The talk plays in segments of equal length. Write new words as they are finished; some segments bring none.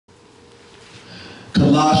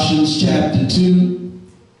Colossians chapter 2.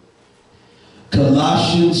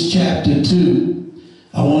 Colossians chapter 2.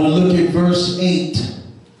 I want to look at verse 8.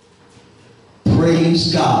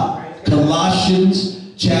 Praise God.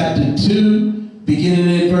 Colossians chapter 2,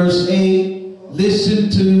 beginning at verse 8. Listen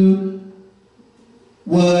to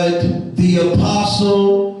what the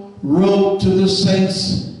apostle wrote to the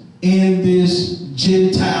saints in this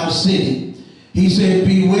Gentile city. He said,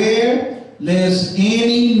 beware lest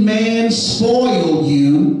any man spoil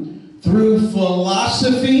you through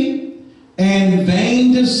philosophy and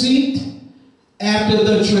vain deceit, after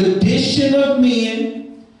the tradition of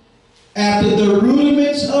men, after the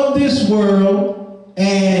rudiments of this world,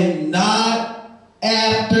 and not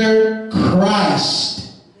after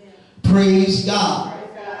Christ. Praise God.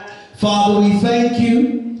 Father, we thank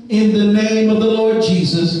you in the name of the Lord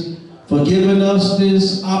Jesus for giving us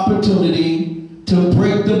this opportunity to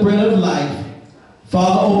break the bread of life.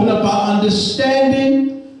 Father, open up our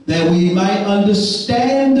understanding that we might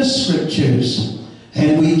understand the scriptures,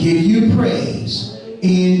 and we give you praise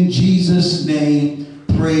in Jesus' name.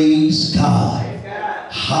 Praise God.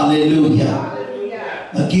 Hallelujah. Hallelujah.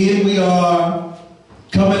 Again, we are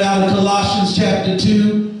coming out of Colossians chapter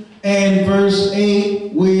 2 and verse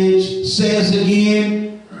 8, which says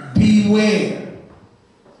again, beware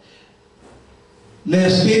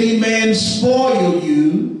lest any man spoil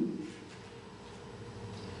you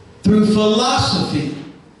through philosophy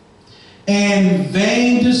and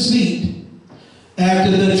vain deceit,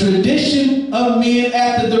 after the tradition of men,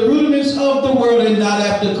 after the rudiments of the world, and not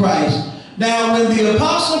after Christ. Now, when the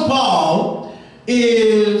Apostle Paul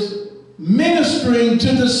is ministering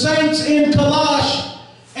to the saints in Colossae,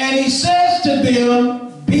 and he says to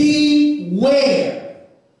them, beware.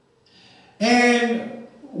 And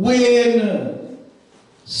when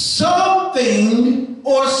something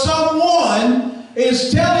or someone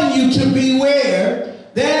is telling you to beware,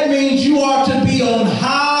 that means you are to be on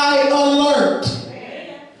high alert.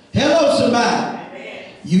 Amen. Hello, somebody. Amen.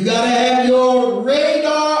 You got to have your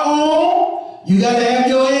radar on. You got to have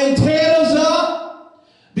your antennas up,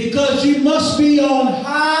 because you must be on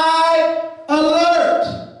high alert.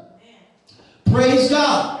 Amen. Praise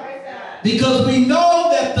God. Praise God. Because we know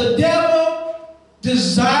that the devil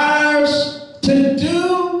desires to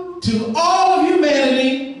do to all of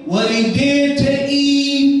humanity what he did to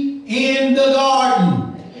Eve in the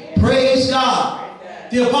garden. Amen. Praise God.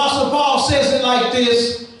 The Apostle Paul says it like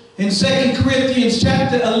this in 2 Corinthians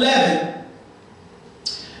chapter 11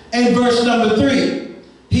 and verse number 3.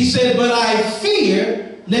 He said, but I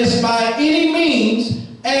fear lest by any means,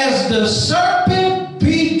 as the serpent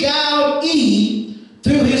beguiled Eve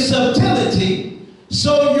through his subtlety,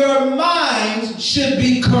 so your minds should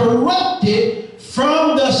be corrupted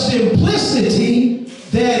from the simplicity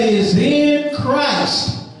that is in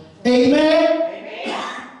Christ. Amen?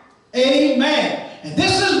 Amen. Amen. And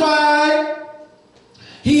this is why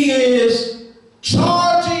he is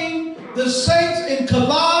charging the saints in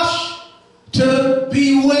Colossae to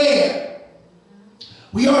beware.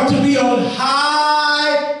 We are to be on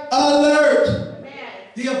high alert. Amen.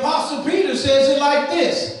 The Apostle Peter says it like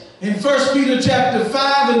this. In 1 Peter chapter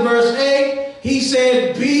 5 and verse 8, he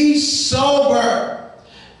said, be sober.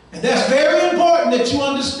 And that's very important that you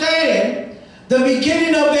understand the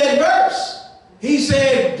beginning of that verse. He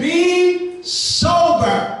said, be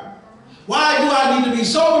sober. Why do I need to be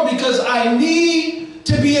sober? Because I need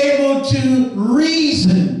to be able to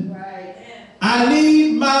reason. Right. I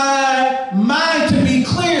need my mind to be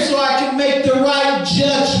clear so I can make the right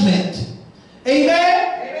judgment.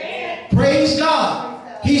 Amen? Amen. Praise God.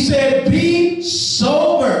 He said, be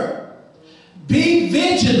sober. Be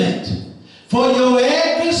vigilant. For your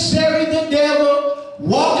adversary, the devil,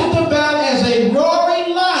 walketh about as a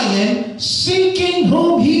roaring lion, seeking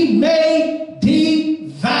whom he may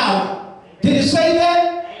devour. Did it say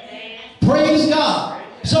that? Amen. Praise God.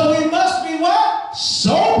 So we must be what?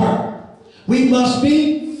 Sober. We must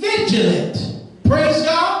be vigilant. Praise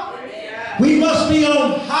God. We must be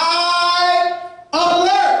on high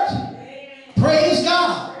alert. Praise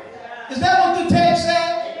God. Is that what the text says?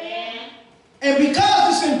 And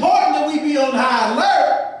because it's important that we be on high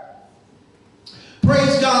alert,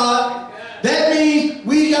 praise God, that means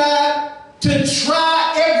we got to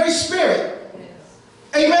try every spirit.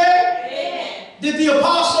 Amen? Amen. Did the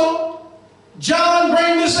Apostle John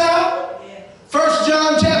bring this out? 1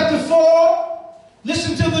 John chapter 4.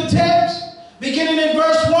 Listen to the text. Beginning in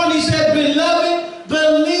verse 1, he said, beloved,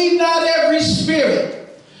 believe not every spirit.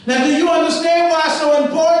 Now, do you understand why it's so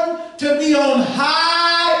important to be on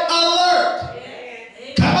high alert?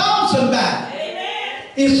 Come on, somebody. Amen.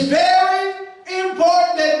 It's very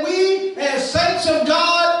important that we, as saints of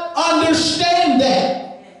God, understand that.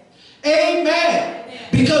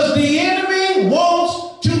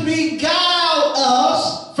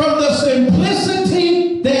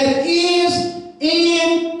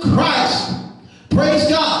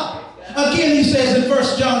 Again, he says in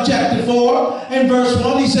 1 John chapter 4 and verse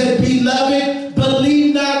 1, he said, Beloved,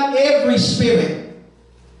 believe not every spirit,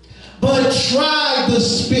 but try the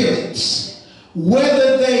spirits,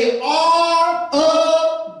 whether they are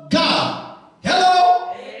of God.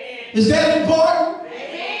 Hello? Amen. Is that important?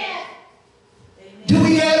 Amen. Do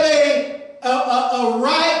we have a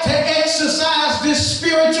right to exercise this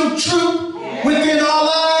spiritual truth within our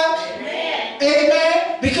lives? Amen.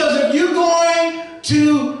 Amen. Because if you're going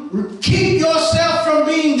to keep yourself from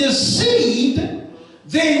being deceived,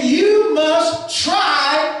 then you must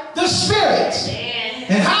try the spirits.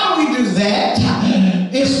 And how do we do that?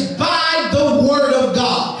 It's by the Word of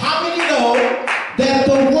God. How many know that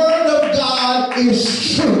the Word of God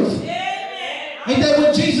is truth? Ain't that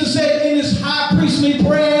what Jesus said in his high priestly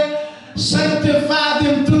prayer? Sanctify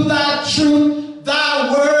them through thy truth.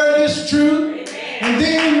 Thy word is truth. And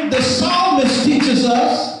then the psalmist teaches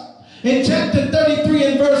us in chapter 33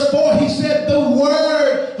 and verse 4, he said, the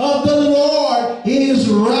word of the Lord is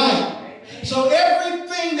right. So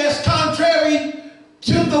everything that's contrary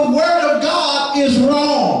to the word of God is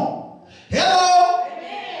wrong. Hello?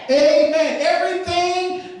 Amen. Amen.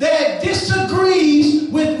 Everything that disagrees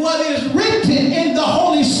with what is written in the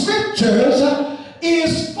Holy Scriptures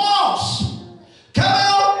is false. Come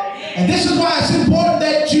on. Amen. And this is why it's important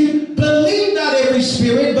that you believe not every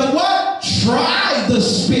spirit, but what? Try the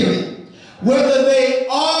spirit, whether they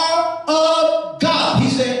are of God. He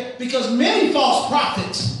said, because many false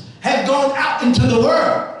prophets have gone out into the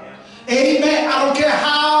world. Amen. I don't care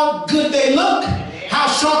how good they look, how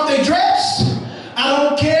sharp they dress. I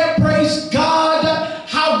don't care, praise God,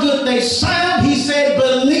 how good they sound. He said,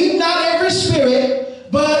 believe not every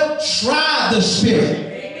spirit, but try the spirit.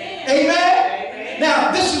 Amen. Amen.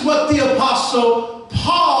 Now, this is what the Apostle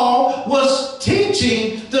Paul was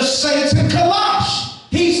teaching the saints in Colossae.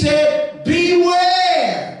 He said,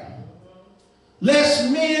 beware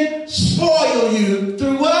lest men spoil you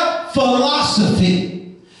through what?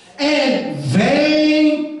 Philosophy and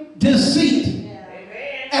vain deceit,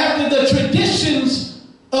 after the traditions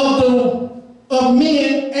of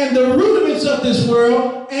men and the rudiments of this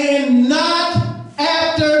world, and not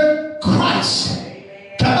after Christ.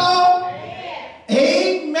 Come on.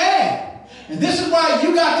 Amen. And this is why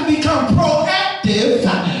you got to become proactive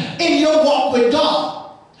in your walk with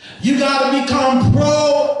God. You got to become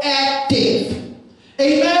proactive.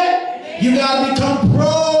 Amen. You got to become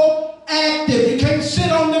proactive. You can't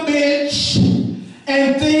sit on the bench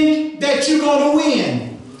and think that you're going to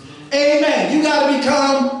win. Amen. You got to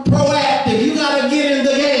become proactive. You got to get in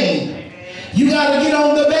the game. You got to get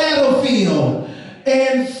on the battlefield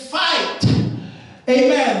and fight.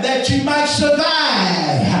 Amen. That you might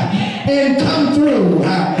survive and come through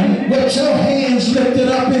with your hands lifted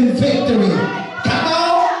up in victory. Come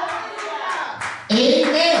on.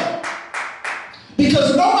 Amen.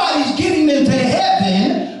 Because nobody's getting into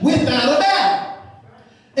heaven without a battle.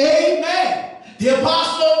 Amen. The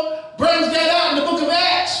apostle brings that out in the book of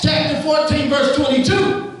Acts, chapter 14, verse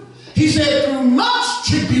 22. He said, through much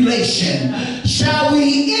tribulation shall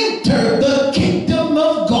we enter the kingdom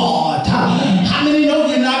of God. How many know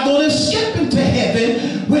you're not going to skip into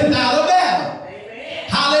heaven without a battle? Amen.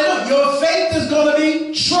 Hallelujah. Your faith is going to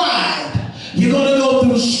be tried. You're going to go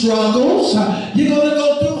through struggles. You're going to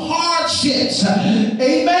go through hardships. Amen.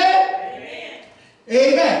 Amen.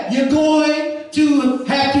 Amen. You're going to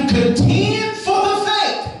have to contend for the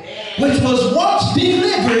faith which was once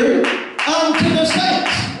delivered unto the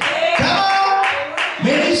saints. Come on.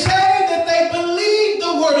 Many say that they believe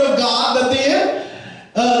the word of God, but then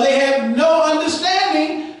they have no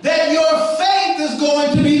understanding that your faith is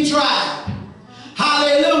going to be tried.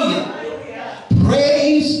 Hallelujah.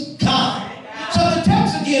 Praise God. So the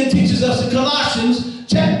text again teaches us in Colossians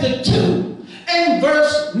chapter 2 and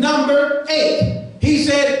verse number 8. He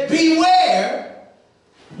said, beware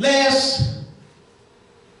lest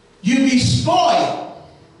you be spoiled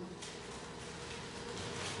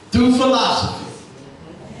through philosophy.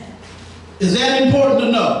 Is that important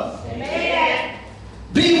to know? Amen.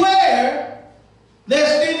 Beware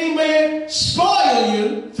lest any man spoil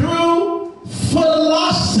you through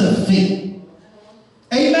philosophy.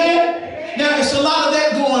 Amen. Now, it's a lot of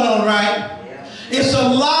that going on, right? It's a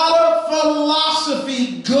lot of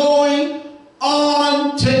philosophy going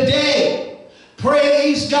on today.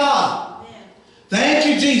 Praise God. Thank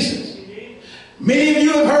you, Jesus. Many of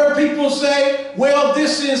you have heard people say, well,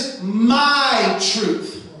 this is my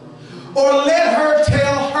truth. Or let her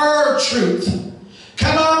tell her truth.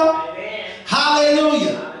 Come on.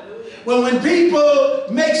 Hallelujah. Well, when people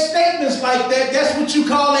make statements like that, that's what you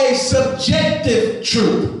call a subjective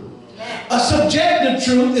truth. A subjective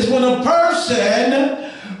truth is when a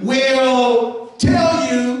person will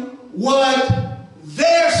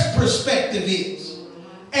perspective is,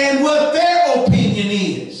 and what their opinion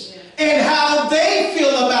is, and how they feel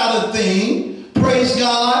about a thing, praise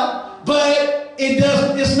God, but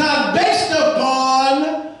it's not based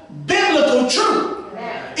upon biblical truth.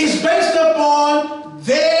 It's based upon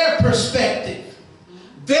their perspective,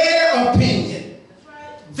 their opinion,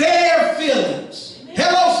 their feelings.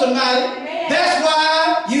 Hello, somebody. That's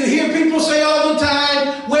why you hear people say all the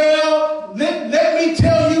time, well, let me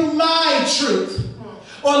tell you my truth.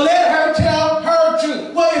 Or let her tell her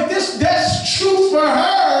truth. Well, if that's truth for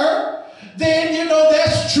her, then you know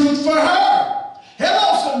that's truth for her.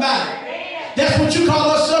 Hello, somebody. That's what you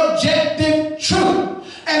call a subjective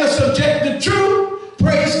truth. And a subjective truth,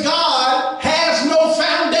 praise God, has no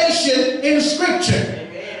foundation in Scripture.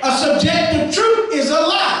 A subjective truth is a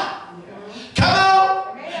lie. Come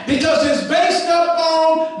on. Because it's based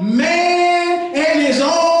upon man and his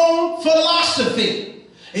own philosophy.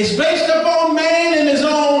 It's based upon man and his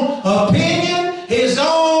own opinion, his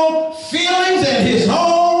own feelings, and his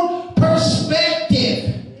own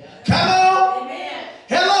perspective. Come on.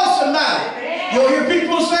 Hello, somebody. You'll hear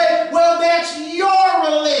people say, well, that's your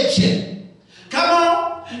religion. Come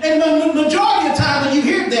on. And the majority of the time when you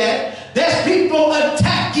hear that, that's people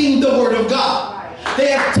attacking the Word of God.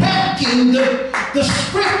 They're attacking the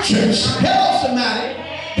Scriptures. Hello, somebody.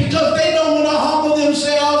 Because they don't want to humble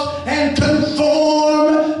themselves and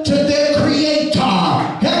conform to their Creator.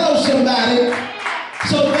 Hello, somebody.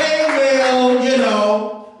 So they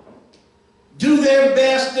will, do their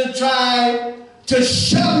best to try to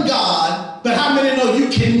shun God. But how many know you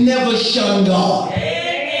can never shun God?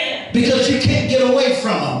 Because you can't get away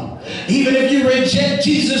from Him. Even if you reject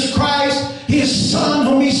Jesus Christ, His Son,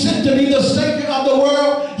 whom He sent to be the Savior of the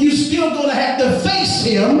world, you're still going to have to face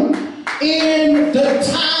Him in the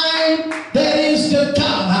time that is to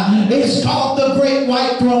come. It's called the Great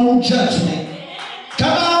White Throne Judgment.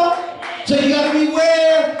 Come on. So you got to be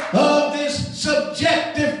aware of this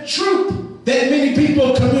subjective truth that many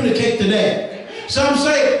people communicate today. Some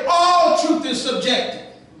say all truth is subjective.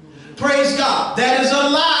 Praise God. That is a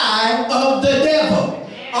lie of the devil.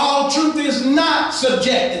 All truth is not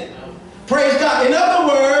subjective. Praise God. In other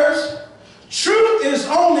words, truth is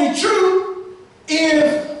only true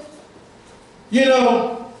if,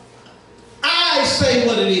 I say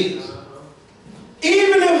what it is.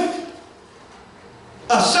 Even if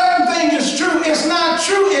a certain thing is true, it's not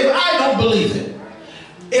true if I don't believe it.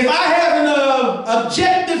 If I have an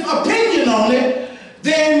objective opinion on it,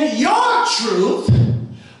 then your truth,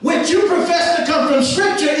 which you profess to come from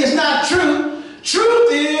Scripture, is not true.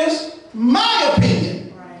 Truth is my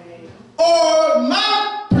opinion or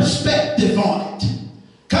my perspective on it.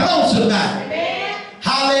 Come on, somebody. Amen.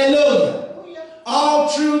 Hallelujah.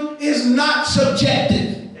 All truth is not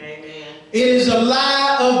subjective. Amen. It is a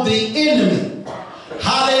lie of the enemy.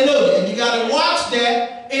 Hallelujah. And you got to watch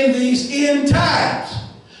that in these end times.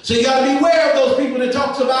 So you got to be aware of those people that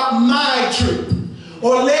talks about my truth.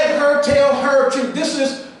 Or let her tell her truth. This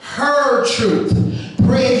is her truth.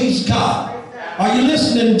 Praise God. Are you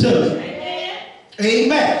listening to me? Amen.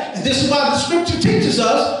 Amen. And this is why the Scripture teaches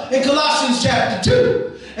us in Colossians chapter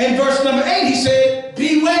 2. And verse number 8, he said,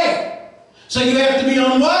 beware. So you have to be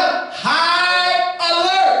on what? High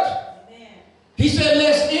alert. Amen. He said,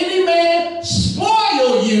 lest any man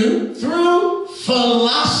spoil you through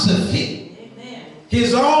philosophy. Amen.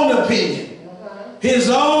 His own opinion. His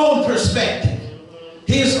own perspective.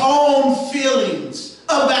 His own feelings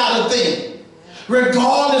about a thing.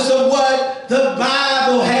 Regardless of what the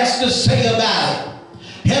Bible has to say about it.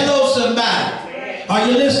 Hello, somebody. Are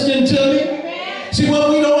you listening to me? See, what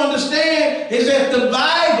we don't understand is that the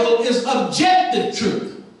Bible is objective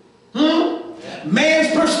truth.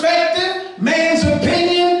 Man's perspective, man's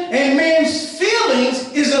opinion, and man's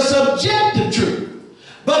feelings is a subjective truth.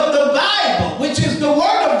 But the Bible, which is the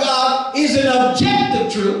Word of God, is an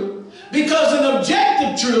objective truth, because an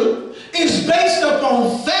objective truth is based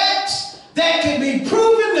upon facts that can be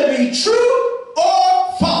proven to be true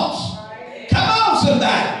or false. Come on,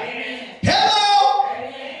 somebody. Hello.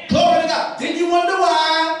 Glory to God. Then you wonder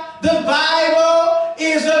why the Bible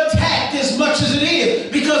is attacked as much as it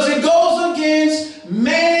is. Because it goes against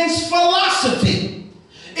man's philosophy.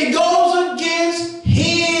 It goes against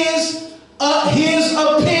his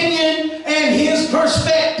opinion and his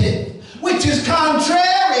perspective, which is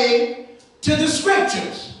contrary to the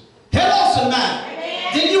Scriptures. Hello, somebody.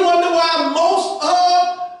 Then you wonder why most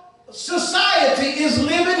of society is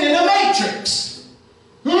living in a matrix.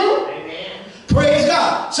 Praise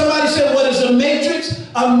God. Somebody said, what is a matrix?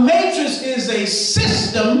 A matrix is a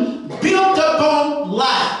system built upon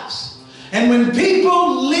lies. And when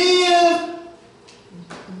people live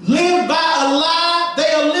by a lie,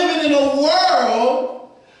 they are living in a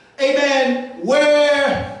amen,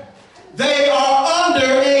 where they are under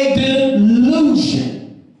a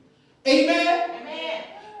delusion. Amen? Amen.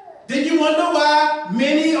 Then you wonder why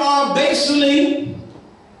many are basically,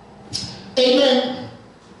 amen,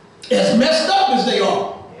 as messed up as they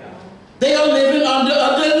are. They are living under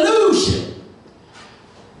a delusion.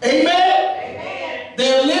 Amen? Amen.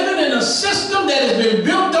 They're living in a system that has been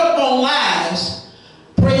built up on lies.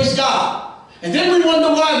 Praise God. And then we wonder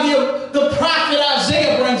why the prophet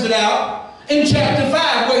Isaiah brings it out in chapter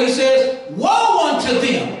 5, where he says, woe unto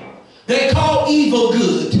them that call evil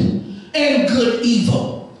good and good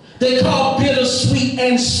evil. They call bitter sweet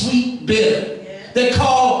and sweet bitter. They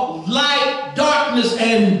call light darkness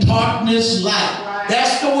and darkness light.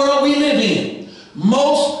 That's the world we live in.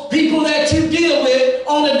 Most people that you deal with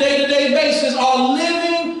on a day-to-day basis are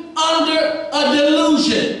living under a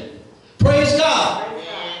delusion. Praise God.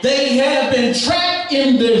 They have been trapped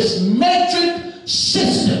in this matrix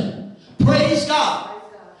system. Praise God.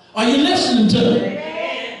 Are you listening to me?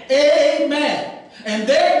 Amen. And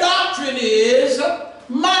their doctrine is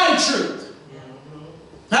my truth.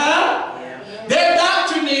 Huh? Their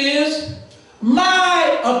doctrine is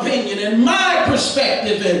my opinion and my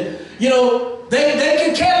perspective. And, you know, they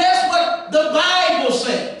can care less what the Bible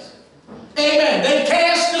says. Amen. They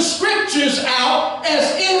cast the scriptures out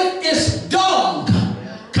as if it's dung.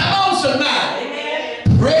 Come on, somebody.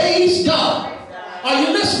 Amen. Praise God. Are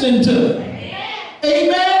you listening to me?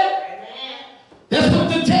 Amen. That's what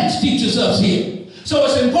the text teaches us here. So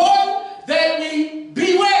it's important that we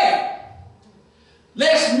beware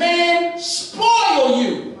lest man spoil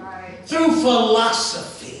you through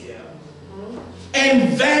philosophy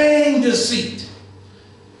and vain deceit,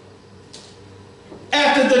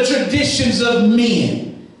 after the traditions of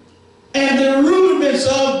men and the rudiments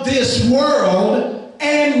of this world,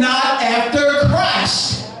 and not after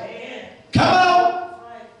Christ. Come on.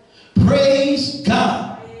 Praise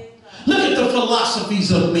God. Look at the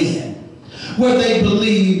philosophies of men, where they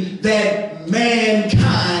believe that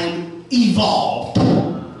mankind evolved.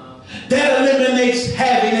 That eliminates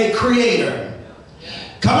having a creator.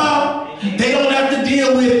 Come on. They don't have to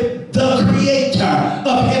deal with the creator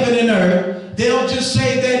of heaven and earth. They'll just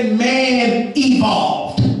say that man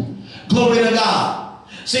evolved. Glory to God.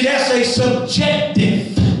 See, that's a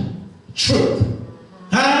subjective truth.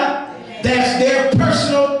 Huh? That's their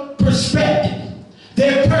personal perspective,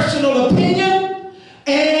 their personal opinion,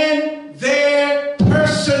 and their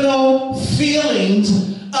personal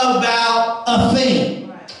feelings about a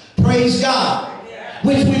thing. Praise God.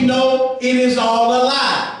 Which we know it is all a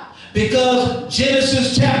lie. Because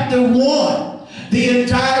Genesis chapter 1, the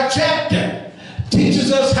entire chapter,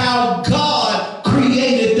 teaches us how God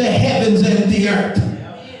created the heavens and the earth.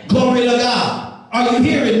 Glory to God. Are you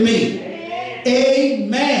hearing me?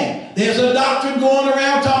 Amen. There's a doctrine going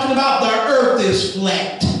around talking about the earth is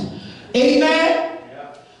flat. Amen.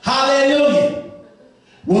 Hallelujah.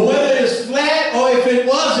 Well, whether it's flat or if it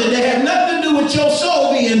wasn't, it had nothing to do with your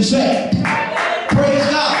soul being saved. Praise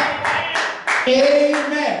God.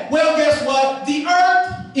 Amen. Well, guess what? The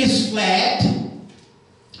earth is flat,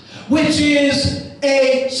 which is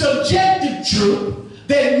a subjective truth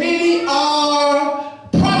that many are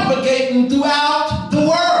propagating throughout the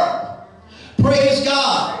world. Praise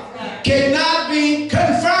God. Cannot be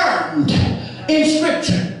confirmed in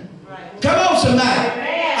Scripture. Come on, somebody.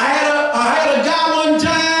 I had a guy one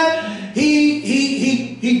time.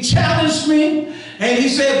 He challenged me, and he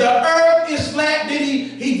said the earth is flat. Then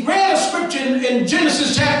he read a scripture in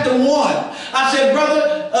Genesis chapter 1. I said,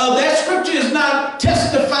 brother, that scripture is not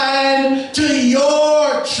testifying to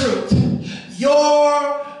your truth,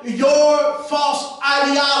 your false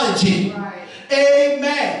ideology.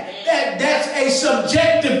 Amen. That's a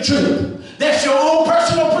subjective truth. That's your own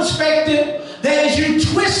personal perspective. That is you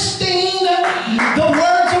twisting the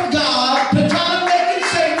words of God to try to make it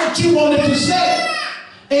say what you wanted to say.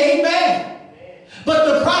 Amen. But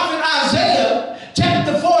the prophet Isaiah,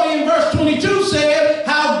 chapter 40 and verse 22 said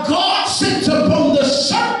how God sits upon the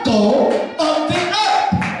circle of the earth.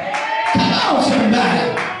 Come on,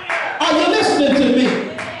 somebody. Are you listening to me?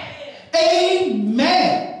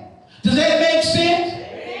 Amen. Does that make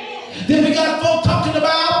sense? Then we got folk talking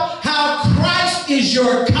about how Christ is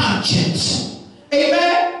your conscience.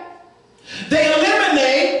 Amen. They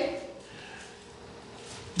eliminate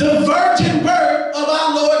the virgin birth of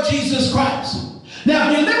our Lord Jesus Christ.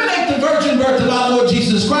 Now, if you eliminate the virgin birth of our Lord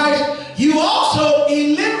Jesus Christ, you also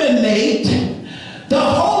eliminate the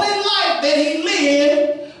holy life that he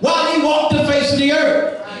lived while he walked the face of the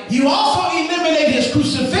earth. You also eliminate his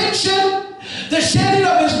crucifixion, the shedding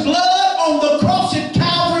of his blood on the cross at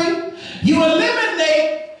Calvary. You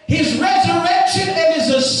eliminate his resurrection and his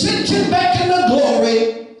ascension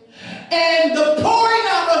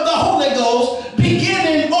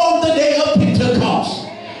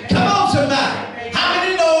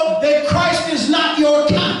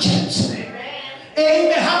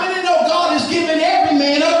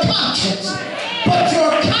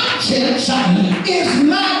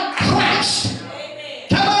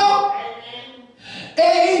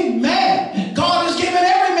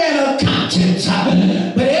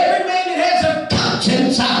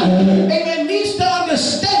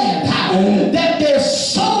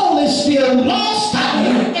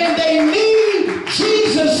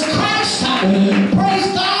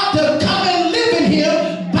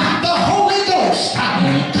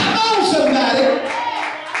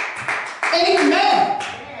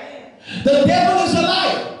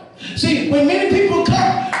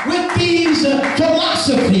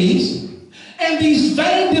and these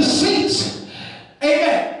vain deceits,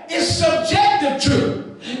 amen, is subjective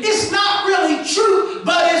truth. It's not really truth,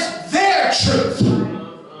 but it's their truth.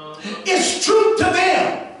 It's truth to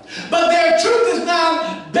them, but their truth is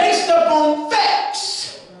not based upon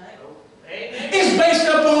facts. It's based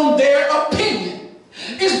upon their opinion.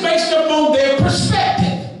 It's based upon their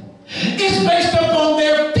perspective. It's based upon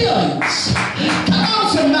their feelings. Come on,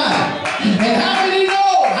 somebody. And how many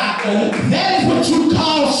know that is what you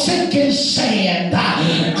call sinking sand?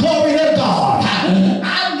 Glory to God.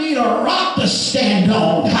 I need a rock to stand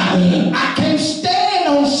on. I can't stand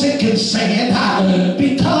on sinking sand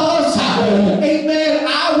because, amen,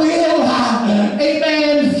 I will,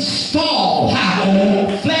 amen, fall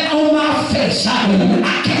flat on my face.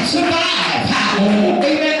 I can't survive.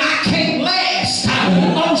 Amen. I can't last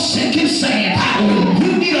on sinking sand.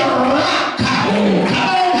 You need a rock. Come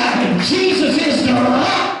on. Jesus is the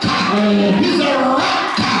rock. He's the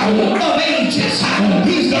rock of ages.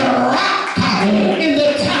 He's the rock in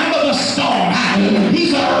the time of a storm.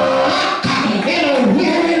 He's a rock in a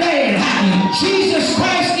weary land. Jesus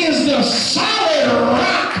Christ is the solid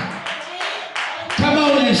rock. Come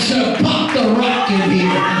on and shabbat the rock in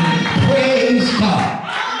here. Praise God.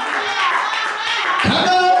 Come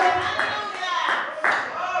on.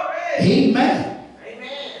 Amen.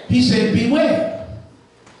 He said, beware.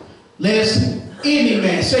 Listen, any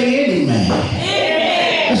man. Say any man.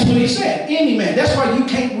 That's what he said. Any man. That's why you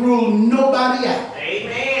can't rule nobody out.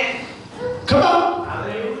 Amen. Come on.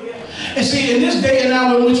 Hallelujah. And see, in this day and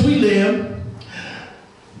hour in which we live,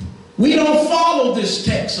 we don't follow this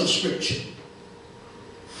text of Scripture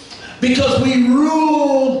because we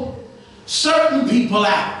rule certain people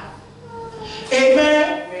out.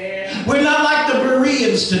 Amen. Amen. We're not like the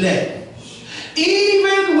Bereans today.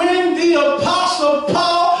 Even when the Apostle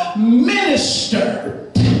Paul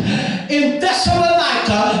ministered in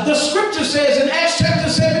Thessalonica, the Scripture says in Acts chapter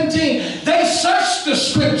 17, they searched the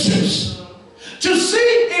Scriptures to see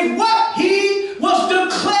if what he was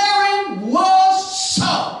declaring was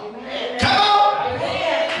so. Amen. Come on.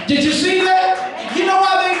 Amen. Did you see that? You know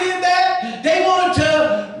why they did that? They wanted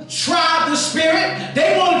to try the Spirit.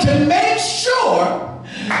 They wanted to make sure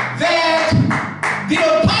that the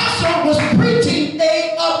apostle was preaching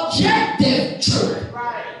an objective truth.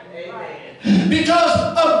 Right. Amen. Because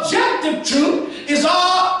objective truth is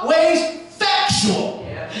always factual.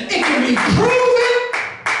 Yeah. It can be proven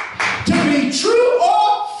to be true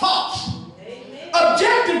or false. Amen.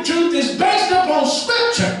 Objective truth is based upon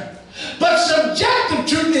Scripture, but subjective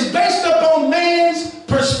truth is based upon man's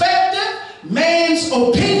perspective, man's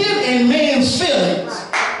opinion, and man's feelings.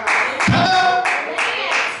 Hello?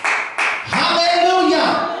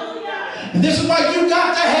 Hallelujah. And this is why you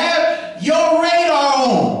got to have your radar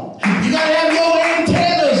on. You got to have your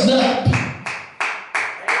antennas up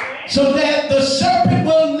so that the serpent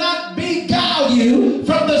will not beguile you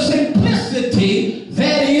from the simplicity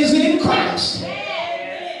that is in Christ.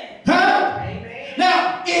 Huh?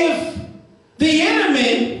 Now, if the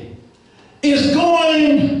enemy is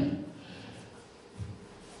going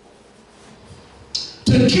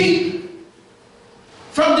to keep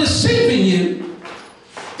from deceiving you,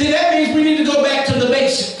 then that means we need to go back to the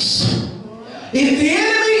basics. If the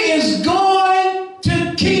enemy is going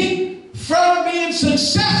to keep from being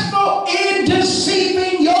successful in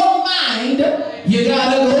deceiving your mind, you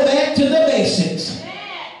got to go back to the basics.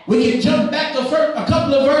 We can jump back a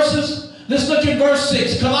couple of verses. Let's look at verse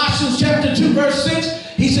 6. Colossians chapter 2, verse 6.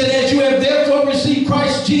 He said, as you have therefore received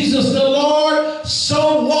Christ Jesus the Lord,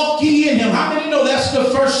 so walk ye in him. How many know that's the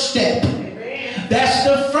first step? That's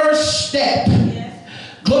the first step.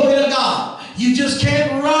 Glory to God. You just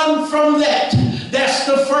can't run from that. That's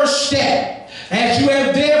the first step. As you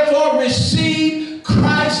have therefore received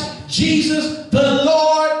Christ Jesus the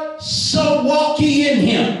Lord, so walk ye in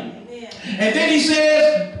him. And then he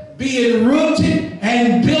says, being rooted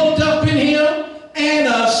and built up in him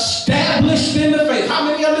and established in the faith. How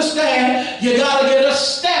many understand you got to get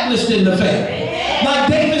established in the faith? Like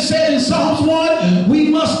David said in Psalms 1, we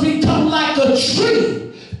must become like a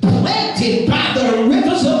tree planted by the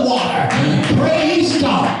rivers of water. Praise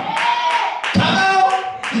God. Come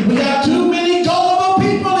on. We got too many gullible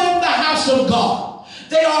people in the house of God.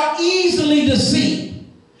 They are easily deceived.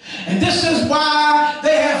 And this is why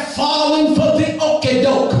they have fallen for the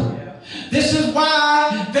okie-doke. This is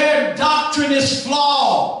why their doctrine is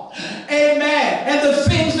flawed. Amen. And the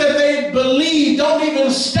things that they believe don't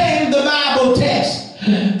even stand the Bible test.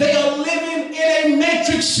 They are living in a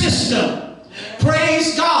matrix system.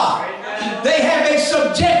 Praise God. They have a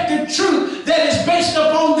subjective truth that is based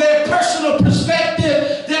upon their personal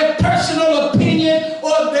perspective, their personal opinion,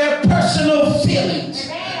 or their personal feelings.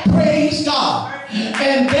 Praise God.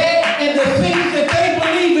 and the things that they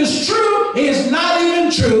believe is true is not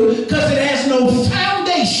even true because it has no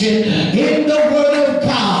foundation in the Word of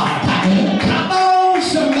God. Come on,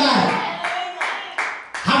 somebody.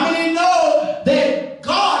 How many know that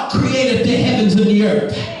God created the heavens and the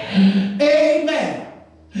earth? Amen.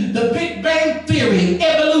 The Big Bang Theory,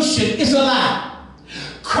 evolution, is a lie.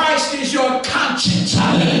 Christ is your conscience.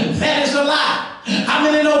 That is a lie. How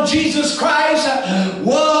many know Jesus Christ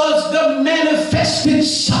was the manifested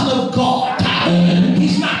Son of God?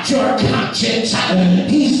 He's not your conscience.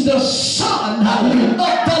 He's the Son of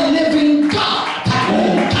the living God.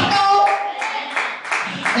 Come on.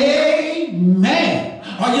 Amen.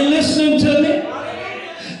 Are you listening to me?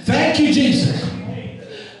 Thank you, Jesus.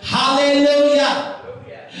 Hallelujah.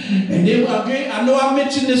 And then again, I know I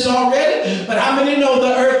mentioned this already, but how many know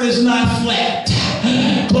the earth is not flat?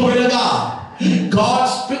 Glory to God. God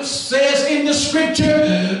says in the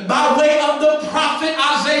scripture by way of the prophet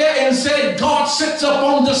Isaiah and said God sits up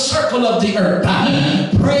on the circle of the earth.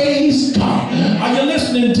 Praise God. Are you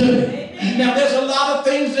listening to me? Now there's a lot of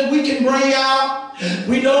things that we can bring out.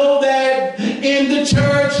 We know that in the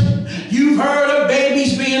church you've heard of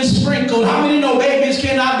babies being sprinkled. How many know babies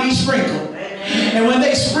cannot be sprinkled? And when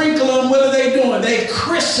they sprinkle them, what are they doing? They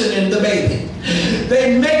christening the baby.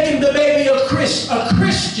 They're making the baby a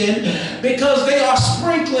Christian because they are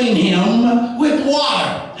sprinkling him with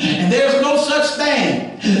water. And there's no such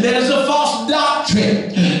thing. That is a false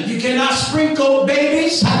doctrine. You cannot sprinkle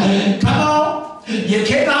babies. Come on. You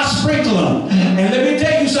cannot sprinkle them. And let me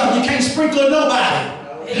tell you something. You can't sprinkle nobody.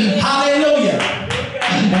 Hallelujah.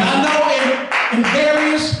 And I know in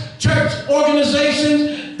various church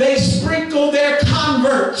organizations, they sprinkle their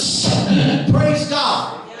converts. Praise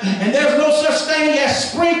God. And there's no such thing as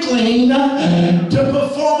sprinkling to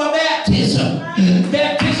perform a baptism.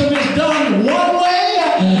 Baptism is done one way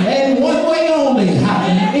and one way only.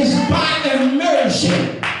 It's by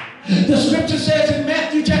immersion. The scripture says in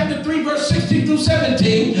Matthew chapter 3 verse 16 through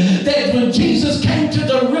 17 that when Jesus came to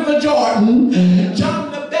the river Jordan,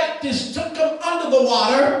 John the Baptist took him under the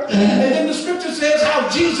water, and then the scripture says how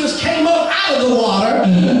Jesus came up out of the water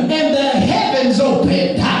and the heavens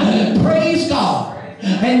opened. Praise God.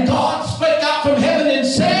 And God spake out from heaven and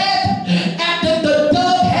said, after the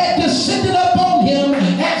dove had descended upon him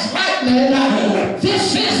as lightning,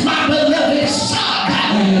 this is my beloved Son,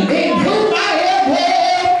 in whom I am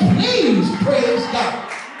well pleased. Praise God.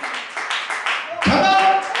 Come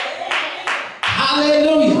on.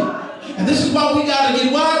 Hallelujah. And this is why we got to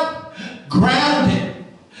get what? Grounded.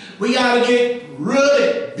 We got to get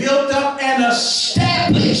rooted, built up, and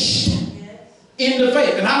established in the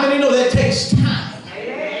faith. And how many know that takes time?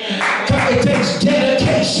 It takes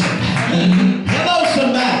dedication. Hello,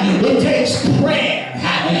 somebody. It takes prayer.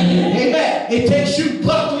 Amen. It takes you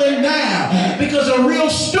buckling down. Because a real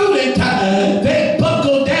student, they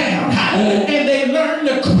buckle down and they learn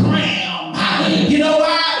to cram. You know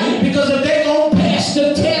why? Because if they're going to pass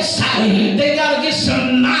the test, they got to get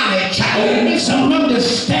some knowledge and some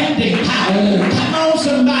understanding. Come on,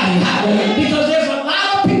 somebody. Because there's a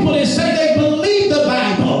lot of people that say they believe the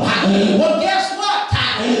Bible. Well, guess what?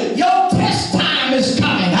 Your test time is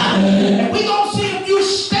coming. And we're going to see if you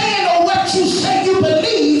stand on what you say you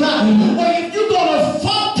believe, or if you're going to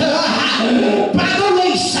falter by the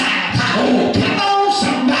wayside. Come on,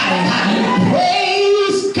 somebody.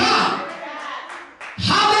 Praise God.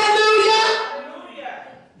 Hallelujah.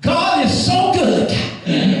 God is so good.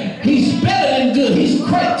 He's better than good. He's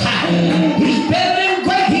great. He's better than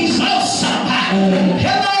great. He's awesome.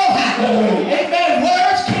 Hello. Amen.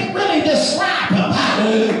 Words can't really describe him.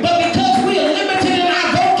 But because we are limited in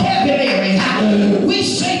our vocabulary, we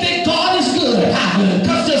say that God is good.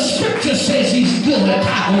 Because the scripture says he's good.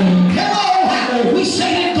 Hello. We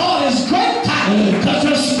say that God is great. Because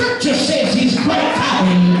the scripture says he's great.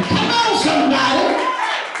 Come on, somebody.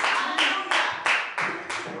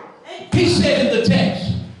 He said in the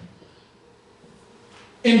text,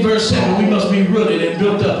 in verse 7, we must be rooted and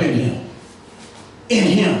built up in him. In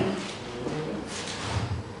him.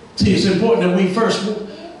 See, it's important that we first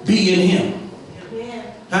be in him.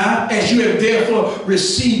 As you have therefore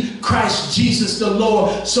received Christ Jesus the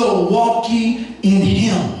Lord, so walk ye in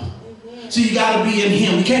him. So you got to be in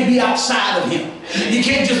him. You can't be outside of him. You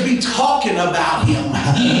can't just be talking about him.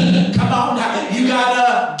 Come on now. You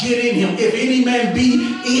got to get in him. If any man be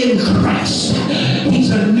in Christ,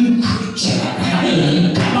 he's a new creature.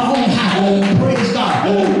 Come on. Praise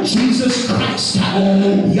God. Jesus Christ,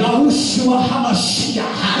 Yahushua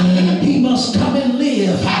HaMashiach, he must come and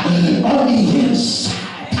live on the inside.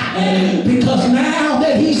 Because now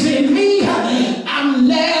that he's in me, I'm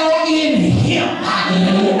now in him.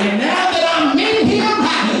 And now that I'm in him,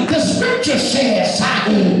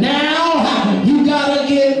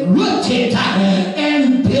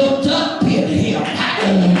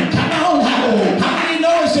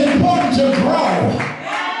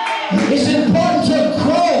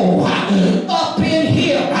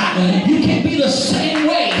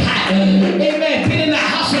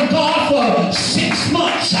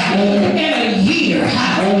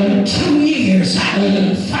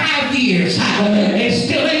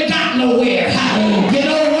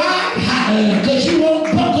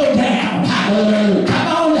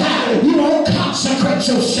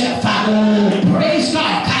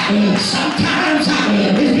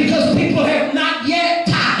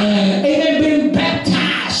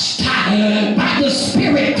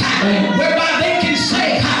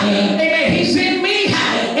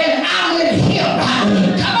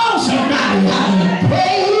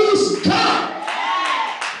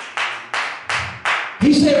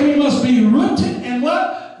 must be rooted and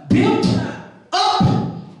what? Built up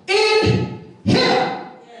in him.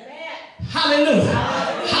 Hallelujah.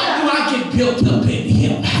 How do I get built up in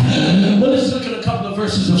him? Well, let's look at a couple of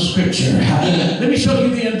verses of scripture. Let me show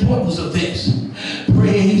you the importance of this.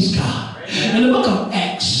 Praise God. In the book of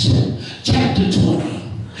Acts, chapter 20.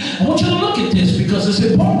 I want you to look at this because it's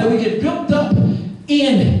important that we get built up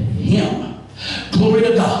in him. Glory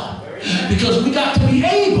to God. Because we got to be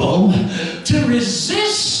able to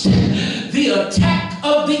resist the attack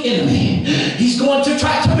of the enemy. He's going to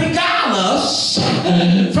try to beguile us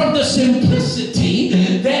from the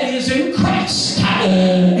simplicity that is in Christ.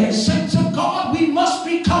 And saints of God, we must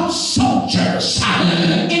become soldiers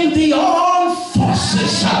in the armed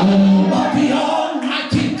forces of the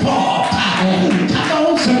Almighty God. Come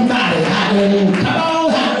on, somebody. Come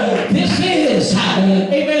on. This is,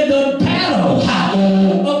 amen, the battle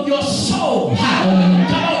of your soul. Come on,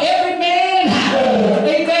 every man,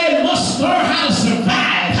 amen, must learn how to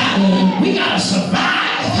survive. We got to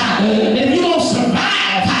survive. And if you don't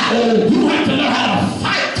survive, you have to learn how to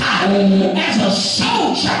fight as a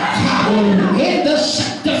soldier in the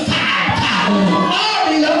sanctified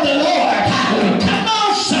army of the Lord. Come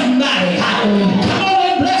on, somebody. Come on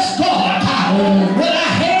and bless God with a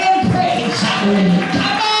hand praise.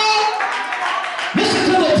 Come on. Listen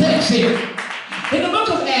to the text here. In the book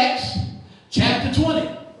of Acts, chapter 20,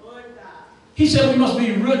 he said we must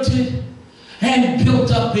be rooted and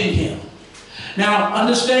built up in him. Now,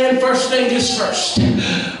 understand, first thing is first.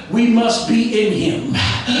 We must be in him.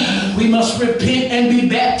 We must repent and be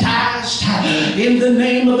baptized in the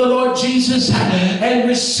name of the Lord Jesus and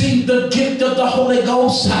receive the gift of the Holy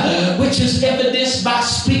Ghost, which is evidenced by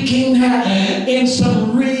speaking in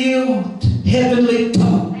some real heavenly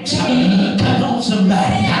tongues. Come on,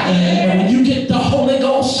 somebody. And when you get the Holy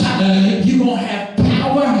Ghost, you're going to have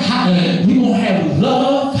power. You're going to have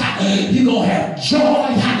love. You're going to have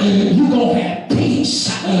joy. You're going to have peace.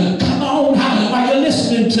 Come on, are you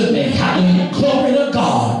listening to me? Glory to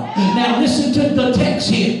God. Now listen to the text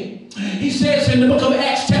here. He says in the book of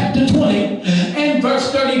Acts chapter 20 and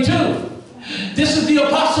verse 32. This is the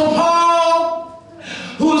Apostle Paul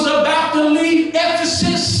who is about to leave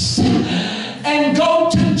Ephesus and go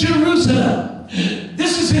to Jerusalem.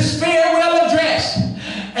 This is his farewell address.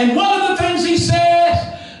 And one of the things he says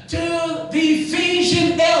to the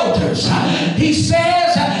Ephesian elders, he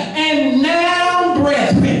says, and now,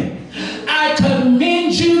 brethren, I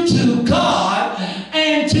commend you to God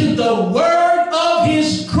and to the word of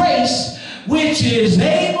his grace, which is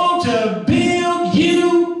able to build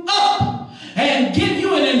you up and give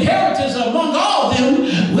you an inheritance among all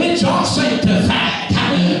them which are sanctified.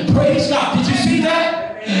 Praise God. Did you see that?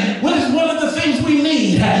 What is one of the things we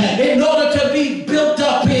need in order to be built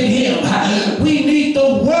up in him? We need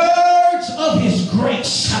the words of his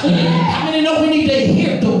grace. How many know we need to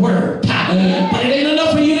hear the word? But it ain't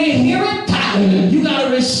enough for you to hear it. You got to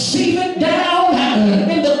receive it down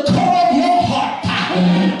in the core of your heart.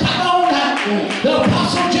 Come on. The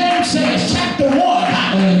Apostle James says, chapter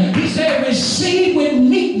 1, he said, receive with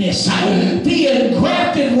meekness the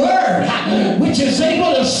engrafted word, which is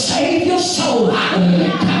able to save your soul.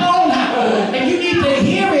 Come on. And you need to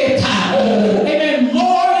hear it, amen,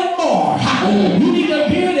 more and more. You need to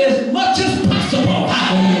hear it as much as possible.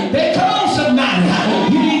 Then come on,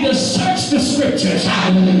 somebody. You need to search the scriptures.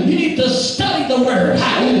 You need to study the word.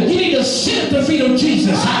 You need to sit at the feet of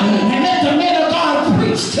Jesus and let the man of God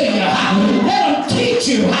preach to you. Let him teach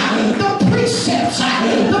you the precepts,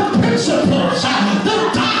 the principles,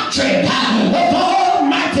 the doctrine of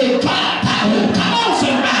Almighty God. Come on,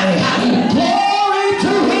 somebody. Glory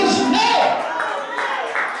to his name.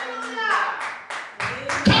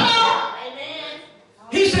 Come on.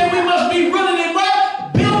 He said we must be rooted in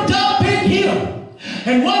what? Built up in him.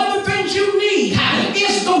 And one of the things you need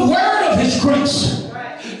is the word of his grace.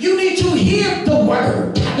 You need to hear the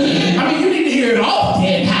word. I mean, you need to hear it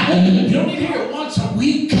often. You don't need to hear it once a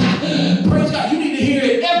week. Praise God. You need to hear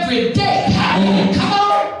it every day. Come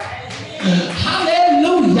on.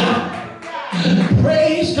 Hallelujah.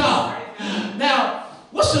 Praise God. Now,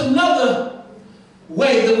 what's another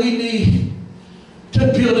way that we need to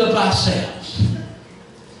build up ourselves?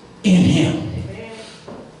 In him.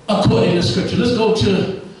 According to scripture. Let's go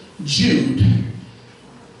to Jude,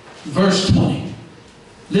 verse 20.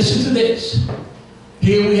 Listen to this.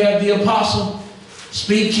 Here we have the apostle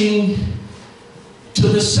speaking to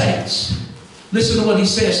the saints. Listen to what he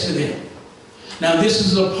says to them. Now this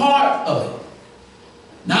is a part of it.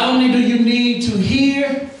 Not only do you need to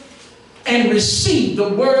hear and receive the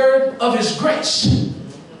word of his grace,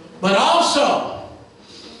 but also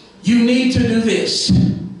you need to do this.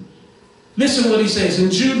 Listen to what he says in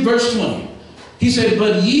Jude verse 20. He said,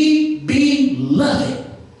 but ye beloved,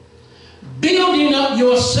 building up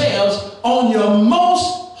yourselves on your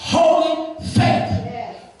most holy faith,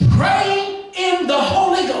 praying in the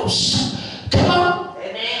Holy Ghost. Come on.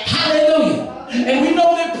 Hallelujah. And we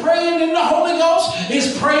know that praying in the Holy Ghost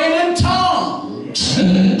is praying in tongues.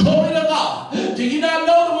 Glory to God. Do you not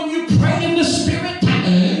know that when you pray in the Spirit,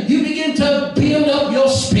 you begin to build up your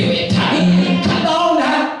spirit? Come on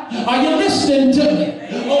now. Are you listening to me?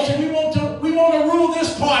 Oh, so we want to rule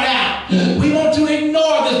this part out. We want to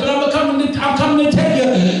ignore this, but I'm coming to tell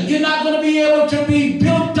you, you're not going to be able to be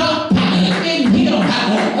built up in Him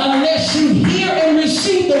unless you hear and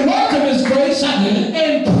receive the work of His grace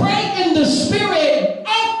and pray in the Spirit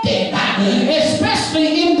often,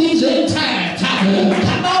 especially in these end times.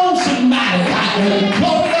 Come on, somebody.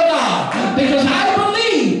 Glory to God. Because I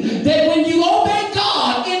believe that when you obey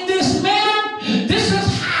God in this manner, this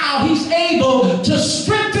is how He's able to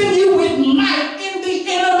strengthen you with might in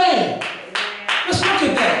the inner man. Let's look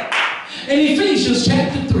at that. In Ephesians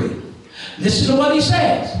chapter 3, listen to what he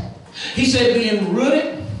says. He said, being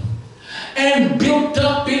rooted and built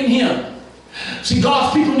up in Him. See,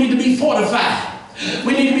 God's people need to be fortified.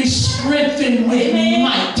 We need to be strengthened with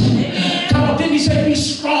might. Come on, didn't He say be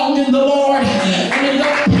strong in the Lord and in the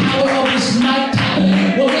power of His might?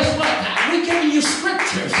 Well, guess what? We're giving you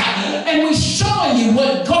scriptures and we're showing you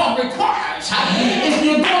what God requires if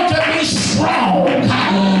you're going to be strong.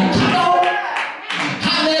 Come on.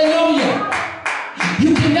 Hallelujah.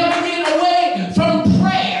 You can never get away from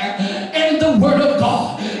prayer and the Word of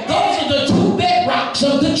God. Those are the two bedrocks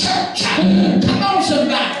of the church. Come on,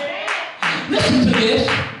 somebody. Listen to this.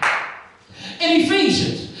 In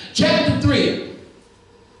Ephesians chapter 3.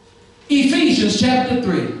 Ephesians chapter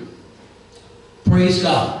 3. Praise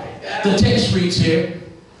God. The text reads here.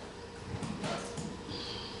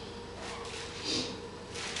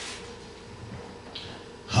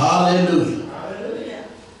 Hallelujah. Hallelujah.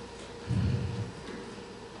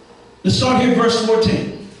 Let's start here, verse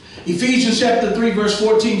 14. Ephesians chapter 3, verse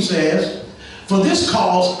 14 says, for this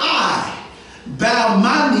cause I bow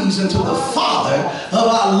my knees unto the Father of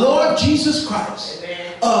our Lord Jesus Christ,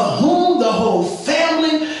 of whom the whole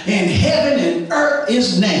family in heaven and earth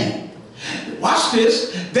is named. Watch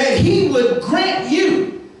this. That He would grant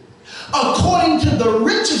you, according to the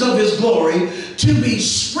riches of His glory, to be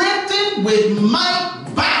strengthened with might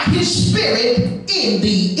by His Spirit in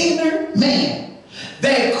the inner man,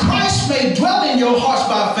 that Christ may dwell in your hearts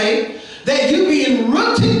by faith, that you being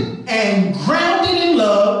rooted and grounded in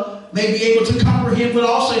love may be able to comprehend with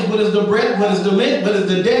all saints what is the breadth, what is the length, what is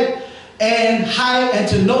the depth and height, and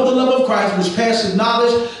to know the love of Christ which passes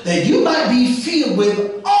knowledge, that you might be filled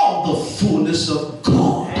with all the fullness of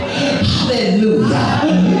God. Hallelujah.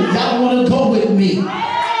 Y'all want to go with me?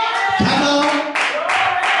 Come on.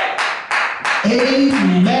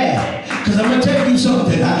 Amen. Because I'm going to tell you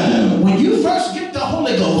something. When you first get the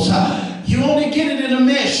Holy Ghost, you only get it in a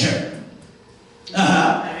measure.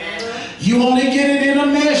 You only get it in a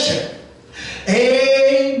measure.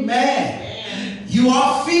 Amen. You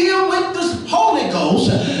are filled with the Holy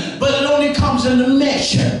Ghost, but it only comes in a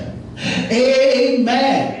measure.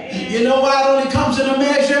 Amen. You know why it only comes in a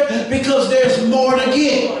measure? Because there's more to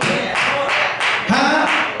get.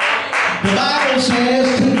 The Bible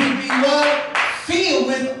says to be what? Filled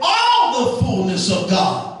with all the fullness of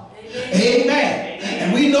God. Amen.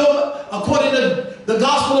 And we know, according to the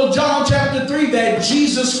Gospel of John chapter 3, that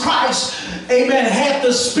Jesus Christ, amen, had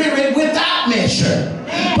the Spirit without measure.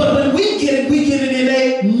 But when we get it in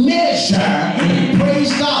a measure.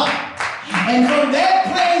 Praise God. And from that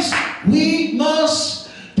place, we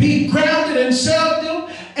must be grounded and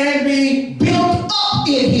settled and be built up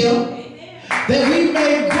in Him, that we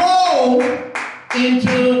may grow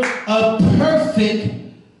into a perfect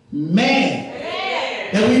man,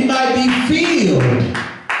 that we might be filled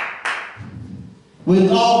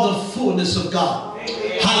with all the fullness of God.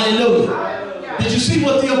 Hallelujah. Did you see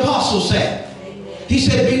what the apostle said? He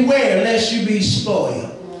said, beware lest you be spoiled.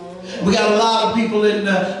 We got a lot of people in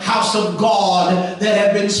the house of God that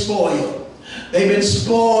have been spoiled. They've been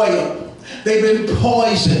spoiled. They've been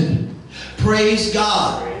poisoned. Praise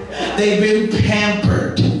God. They've been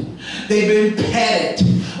pampered. They've been patted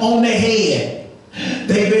on the head.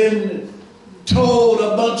 They've been told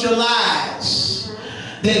a bunch of lies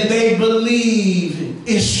that they believe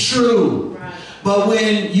is true. But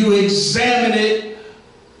when you examine it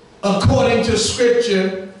according to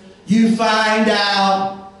Scripture, you find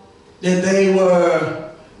out that they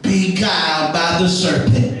were beguiled by the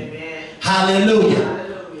serpent. Amen. Hallelujah.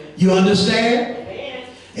 Hallelujah. You understand? Amen.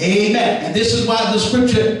 Amen. And this is why the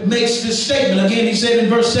Scripture makes this statement. Again, he said in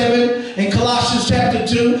verse 7, in Colossians chapter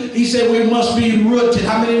 2, he said we must be rooted.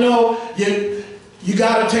 How many know you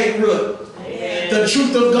got to take root? The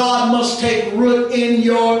truth of God must take root in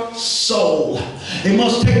your soul. It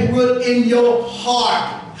must take root in your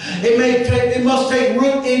heart. It must take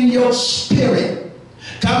root in your spirit.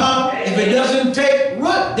 Come on. If it doesn't take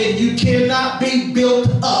root, then you cannot be built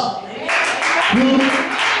up.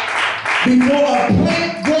 Before a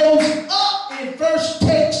plant grows up, it first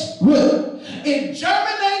takes root. It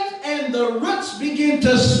germinates and the roots begin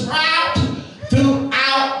to sprout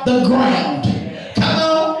throughout the ground. Come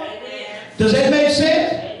on. Does that make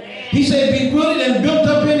sense? He said be rooted and built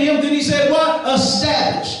up in him. Then he said what?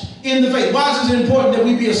 Established in the faith. Why is it important that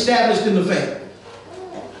we be established in the faith?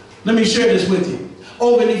 Let me share this with you.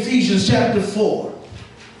 Over in Ephesians chapter 4.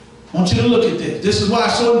 I want you to look at this. This is why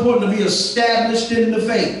it's so important to be established in the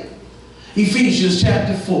faith. Ephesians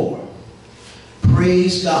chapter 4.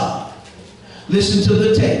 Praise God. Listen to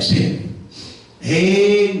the text here.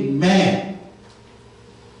 Amen.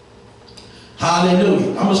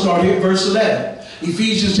 Hallelujah. I'm going to start here at verse 11.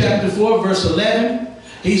 Ephesians chapter 4, verse 11.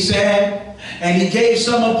 He said, and he gave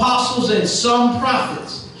some apostles and some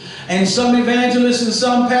prophets and some evangelists and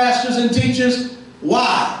some pastors and teachers.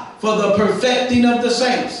 Why? For the perfecting of the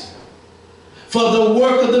saints, for the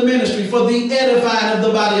work of the ministry, for the edifying of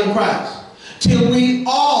the body of Christ, till we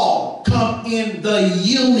all come in the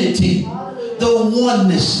unity, the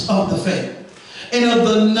oneness of the faith, and of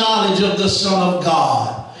the knowledge of the Son of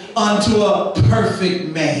God, unto a perfect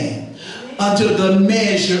man, unto the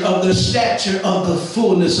measure of the stature of the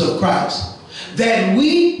fullness of Christ, that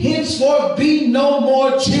we henceforth be no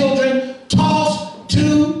more children, tossed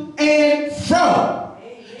to and fro,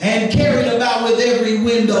 and carried about with every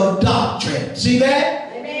wind of doctrine. See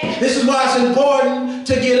that? Amen. This is why it's important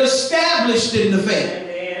to get established in the faith.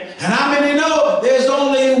 Amen. And how many know there's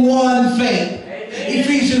only one faith?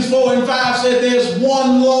 Ephesians 4 and 5 said there's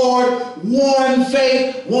one Lord, one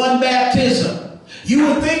faith, one baptism. You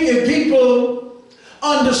would think if people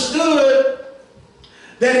understood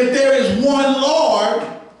that if there is one Lord,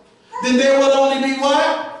 then there will only be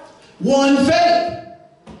what? One faith.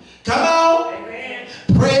 Come on. Amen.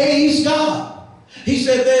 Praise God. He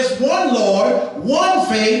said there's one Lord, one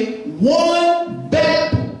faith, one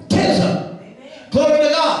baptism. Amen. Glory to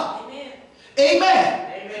God. Amen. Amen.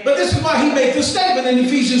 But this is why he made the statement in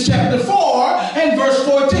Ephesians chapter 4 and verse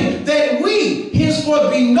 14, that we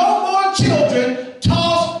henceforth be no more children,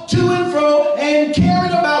 tossed to and fro and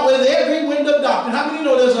carried about with every wind of doctrine. How many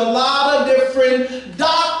know there's a lot of different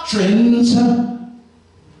doctrines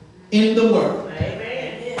in the world?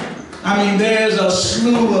 Amen. I mean, there's a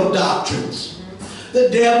slew of doctrines. The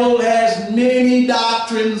devil has many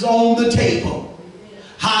doctrines on the table.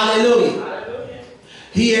 Hallelujah.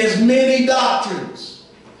 He has many doctrines.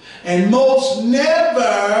 And most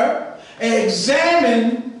never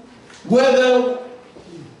examine whether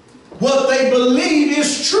what they believe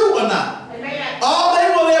is true or not. Amen. All they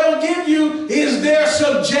will ever give you is their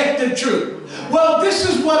subjective truth. Well, this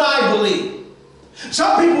is what I believe.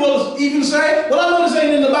 Some people will even say, well, I know this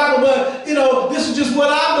ain't in the Bible, but, you know, this is just what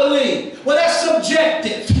I believe. Well, that's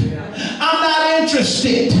subjective. I'm not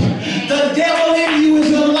interested. The devil in you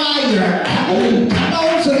is a liar. Come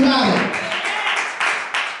on, somebody.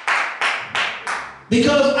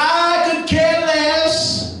 Because I could care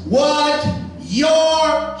less what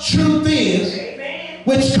your truth is, amen,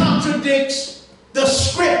 which contradicts the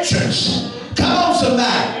scriptures. Come on,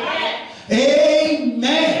 somebody. Amen.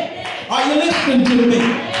 Amen. Are you listening to me?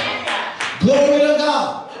 Glory to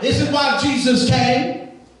God. This is why Jesus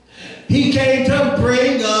came. He came to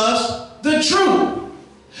bring us the truth.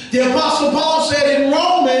 The Apostle Paul said in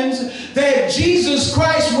Romans that Jesus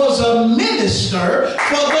Christ was a minister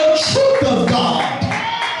for the truth of God.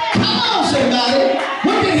 Come on, somebody.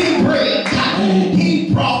 What did he bring?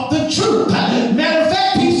 He brought the truth. Matter of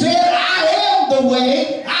fact, he said, I am the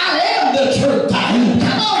way, I am the truth.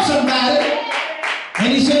 Come on, somebody.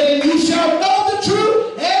 And he said, and you shall know the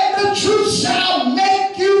truth, and the truth shall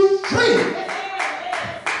make you free.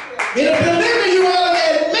 It'll deliver you out of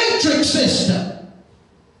that matrix system.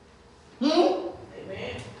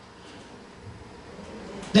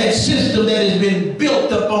 That system that has been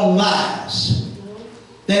built up on lies,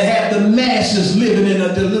 that have the masses living in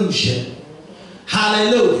a delusion.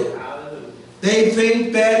 Hallelujah. Hallelujah. They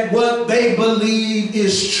think that what they believe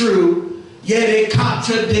is true, yet it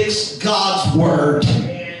contradicts God's word.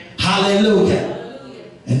 Hallelujah. Hallelujah.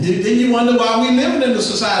 And then you wonder why we living in a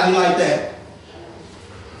society like that,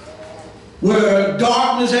 where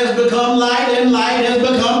darkness has become light and light has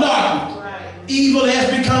become darkness. Evil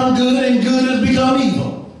has become good and good has become evil.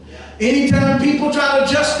 Anytime people try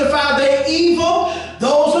to justify their evil,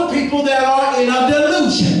 Those are people that are in a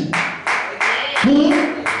delusion.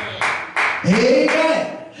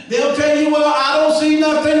 Amen. They'll tell you, well, I don't see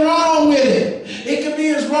nothing wrong with it. It could be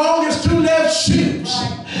as wrong as two left shoes.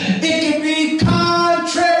 It could be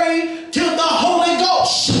contrary to the Holy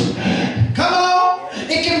Ghost. Come on.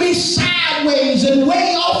 It can be sideways and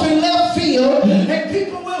way off in left field, and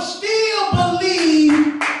people will still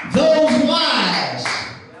believe those lies.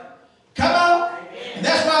 Come on. And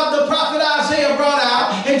that's why the prophet Isaiah brought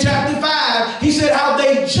out in chapter 5, he said how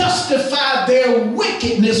they justified their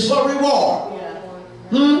wickedness for reward.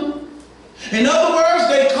 In other words,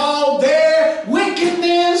 they call their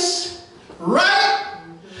wickedness right,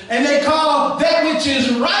 and they call that which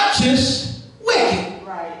is righteous wicked.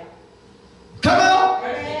 Right. Come on.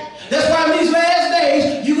 That's why in these last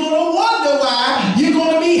days, you're going to wonder why you're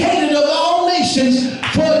going to be hated of all nations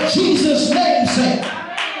for Jesus' name's sake.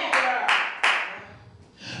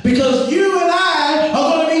 Because you and I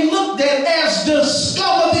are going to be looked at as the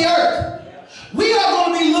scum of the earth. We are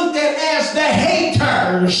going to be looked at as the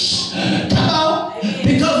haters. Come on.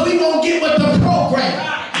 Because we won't get with the program.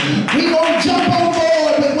 We won't jump on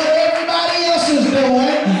board with what everybody else is doing.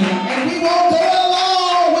 And we won't go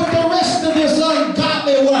along with the rest of this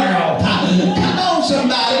ungodly world. Come on,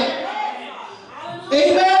 somebody.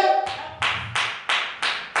 Amen.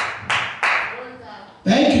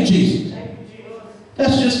 Thank you, Jesus.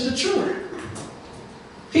 That's just the truth.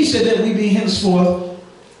 He said that we be henceforth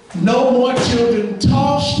no more children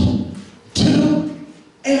tossed to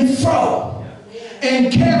and fro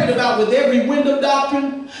and carried about with every wind of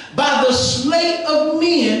doctrine by the sleight of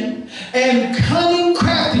men and cunning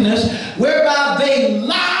craftiness whereby they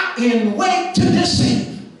lie in wait to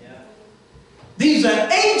deceive. These are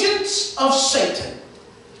agents of Satan.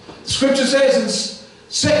 The scripture says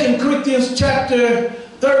in 2 Corinthians chapter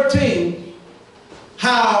 13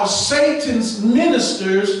 how Satan's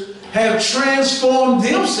ministers have transformed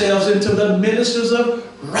themselves into the ministers of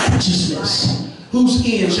righteousness, whose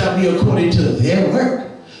end shall be according to their work.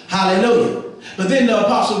 Hallelujah. But then the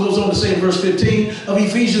apostle goes on to say in verse 15 of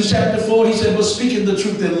Ephesians chapter 4, he said, but speaking the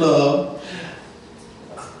truth in love,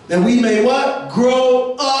 that we may what?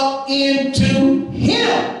 Grow up into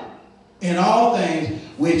him in all things,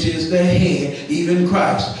 which is the head, even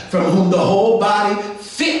Christ, from whom the whole body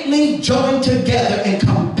fitly joined together and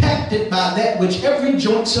compacted by that which every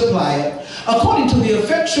joint supplieth, according to the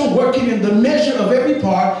effectual working in the measure of every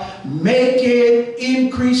part, make it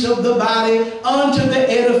increase of the body unto the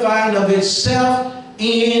edifying of itself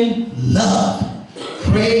in love.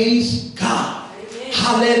 Praise God. Amen.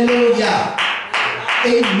 Hallelujah.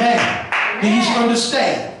 Amen. Do you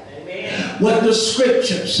understand what the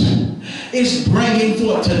scriptures is bringing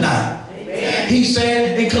forth tonight? He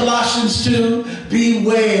said in Colossians 2,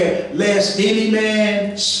 beware lest any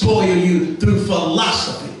man spoil you through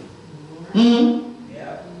philosophy.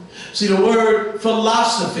 See the word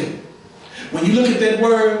philosophy. When you look at that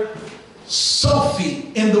word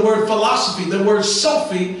Sophie in the word philosophy, the word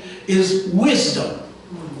Sophie is wisdom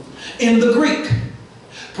in the Greek.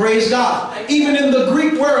 Praise God. Even in the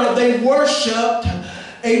Greek world, they worshipped,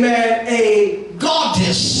 amen, a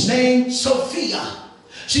goddess named Sophia.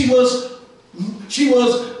 She was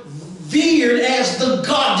veered as the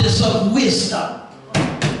goddess of wisdom.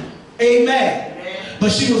 Amen.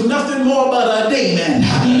 But she was nothing more but a demon.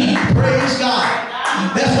 Praise God.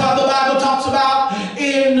 That's why the Bible talks about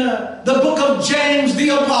in the book of James the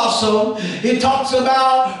Apostle, it talks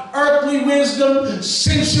about earthly wisdom,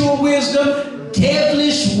 sensual wisdom,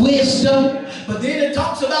 devilish wisdom, but then it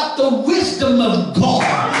talks about the wisdom of God.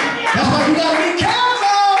 That's why we got to be careful.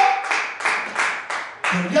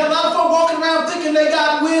 You got a lot of folk walking around thinking they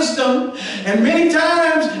got wisdom, and many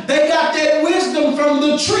times they got that wisdom from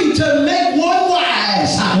the tree to make one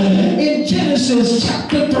wise. In Genesis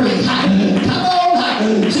chapter 3. Come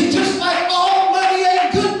on. See, just like all money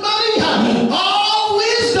ain't good money, all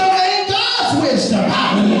wisdom ain't God's wisdom.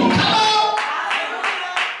 Come on.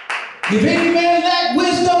 If any man lack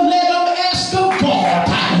wisdom, let him ask of God,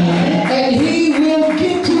 and he will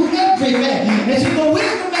give to every man. And see, the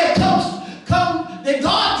wisdom that that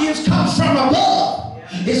God gives comes from above.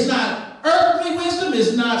 It's not earthly wisdom,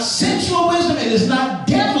 it's not sensual wisdom, and it's not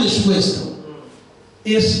devilish wisdom.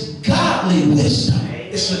 It's godly wisdom.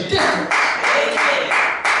 It's a difference.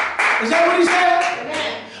 Is that what he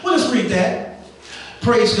said? Well, let's read that.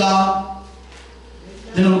 Praise God.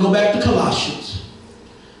 Then we'll go back to Colossians.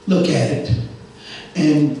 Look at it.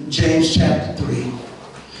 In James chapter 3.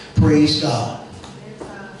 Praise God.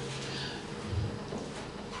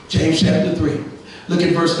 James chapter 3. Look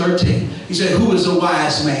at verse 13. He said, who is a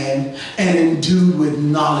wise man and endued with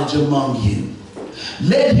knowledge among you?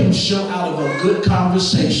 Let him show out of a good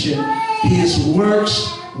conversation his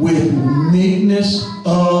works with meekness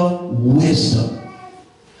of wisdom.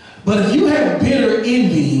 But if you have bitter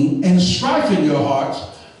envying and strife in your hearts,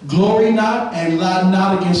 glory not and lie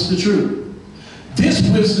not against the truth. This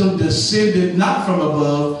wisdom descended not from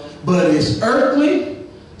above, but is earthly,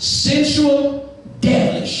 sensual,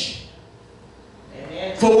 devilish.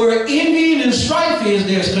 Amen. For where envying and strife is,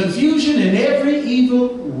 there's confusion in every evil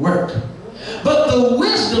work. But the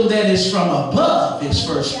wisdom that is from above is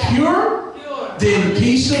first pure, then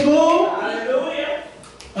peaceable,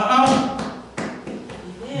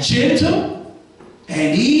 gentle,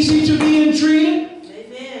 and easy to be entreated,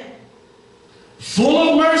 full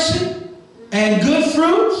of mercy and good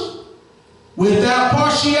fruits, without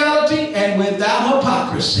partiality and without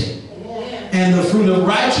hypocrisy. And the fruit of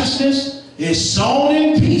righteousness is sown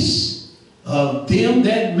in peace of them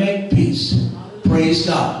that make peace. Praise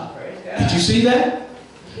God. Did you see that?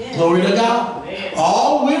 Glory to God.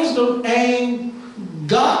 All wisdom ain't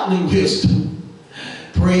godly wisdom.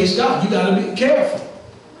 Praise God. You got to be careful.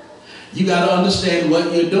 You got to understand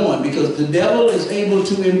what you're doing, because the devil is able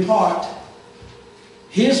to impart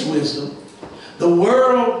his wisdom. The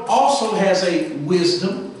world also has a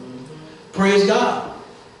wisdom. Praise God.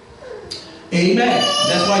 Amen.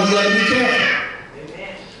 That's why you got to be careful.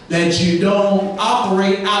 Amen. That you don't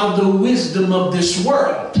operate out of the wisdom of this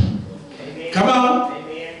world. Amen. Come on.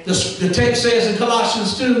 Amen. The text says in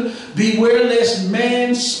Colossians 2, beware lest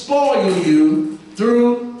man spoil you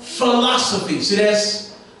through philosophy. See,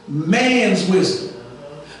 that's man's wisdom.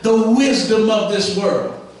 The wisdom of this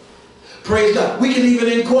world. Praise God. We can even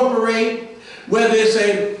incorporate whether it's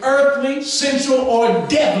an earthly, sensual, or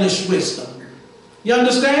devilish wisdom. You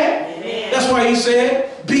understand? Amen. That's why he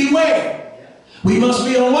said, beware. We must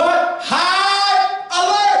be on what? High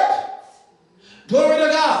alert. Glory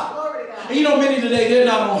to God. Glory to God. And you know, many today, they're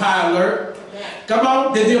not on high alert. Amen. Come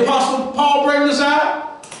on. Did the Apostle Paul bring this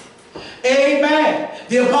out? Amen.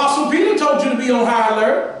 The Apostle Peter told you to be on high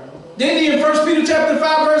alert. Didn't he in 1 Peter chapter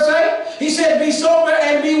 5, verse 8? He said, be sober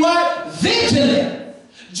and be what? Vigilant.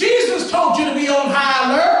 Jesus told you to be on high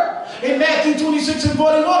alert. In Matthew 26 and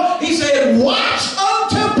 41, he said, watch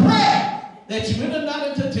unto prayer, that you enter not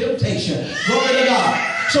into temptation. Glory to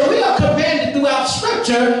God. So we are commanded throughout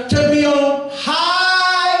Scripture to be on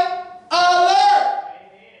high alert.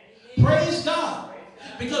 Praise God.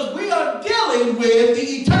 Because we are dealing with the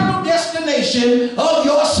eternal destination of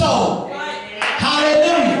your soul.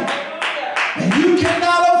 Hallelujah. And you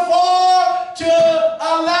cannot afford to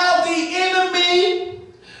allow the enemy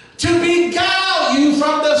to beguile you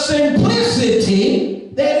from the simplicity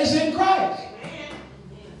that is in Christ.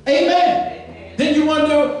 Amen. Then you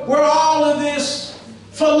wonder where all of this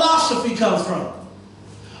philosophy comes from.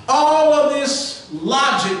 All of this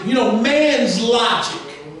logic, you know, man's logic.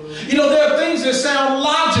 You know, there are things that sound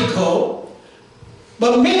logical,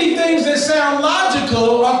 but many things that sound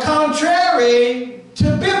logical are contrary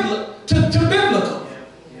to biblical.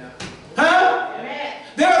 Huh?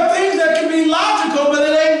 There are things that can be logical, but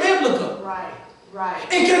it ain't biblical. Right.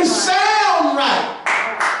 It can sound right.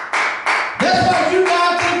 That's why you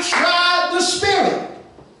got to try the Spirit.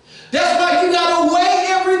 That's why you got to weigh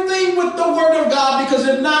everything with the Word of God, because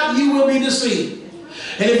if not, you will be deceived.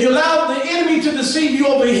 And if you allow the enemy to deceive you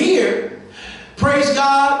over here, praise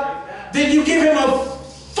God, then you give him a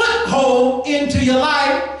foothold into your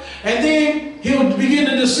life, and then he'll begin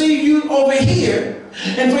to deceive you over here.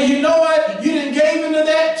 And for you know what, you done gave into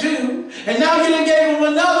that too, and now you done gave him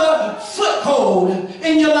another foothold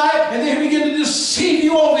in your life, and then he begin to deceive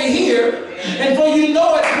you over here, and for you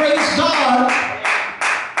know it, praise God,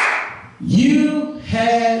 you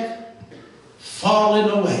have fallen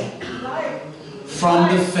away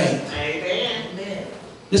from the faith. Amen.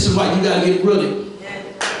 This is why you got to get rooted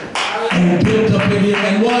and built up in it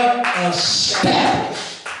and what?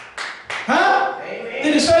 Established. Huh? Amen.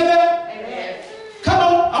 Did it say that? Amen. Come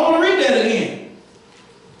on, I want to read that again.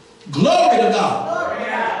 Glory to God. Glory to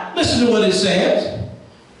God. Listen to what it says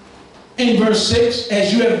in verse 6.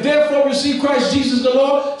 As you have therefore received Christ Jesus the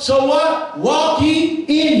Lord, so what? Walk ye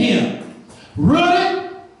in him,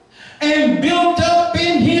 rooted and built up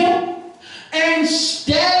in him, and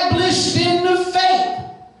established in the faith,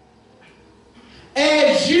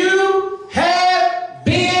 as you have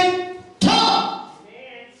been taught.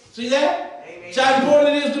 Amen. See that? Amen. See how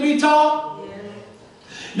important it is to be taught? Yeah.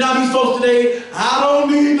 Now these folks today, I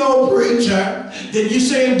don't need no preacher. Then you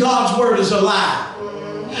saying God's word is a lie.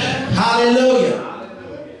 Hallelujah.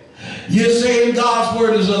 Hallelujah. You're saying God's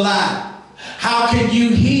word is a lie. How can you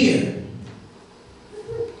hear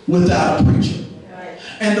without a preacher?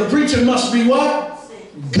 And the preacher must be what?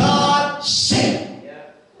 God sent.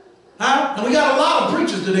 Huh? And we got a lot of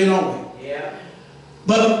preachers today, don't we? Yeah.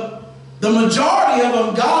 But the majority of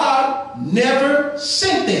them, God never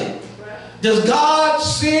sent them. Does God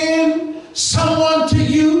send someone to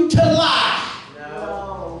you to lie?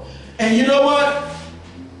 No. And you know what?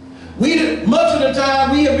 Much of the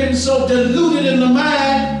time we have been so deluded in the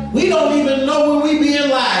mind, we don't even know when we being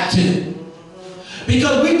lied to.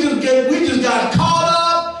 Because we just got caught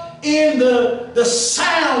up in the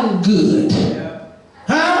sound good.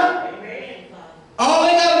 Huh? Amen. All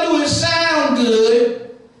they got to do is sound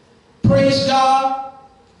good. Praise God.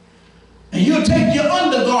 And you'll take your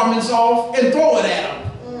undergarments off and throw it at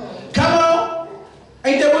them. Come on.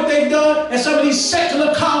 Ain't that what they've done at some of these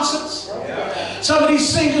secular concerts? Yeah. Some of these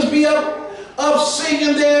singers be up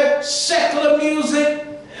singing their secular music,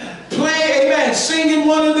 playing, amen, singing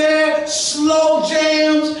one of their slow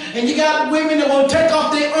jams, and you got women that will take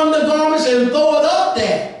off their undergarments and throw it up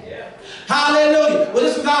there. Yeah. Hallelujah. Well,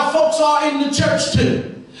 this is how folks are in the church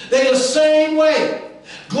too. They're the same way.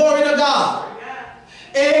 Glory to God.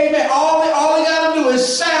 Amen. All they got to do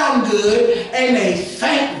is sound good, and they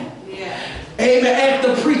faint. Yeah. Amen. At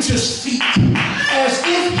the preacher's feet, as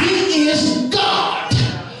if he is God.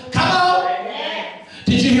 Come on. Amen.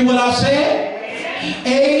 Did you hear what I said?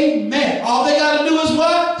 Amen. All they got to do is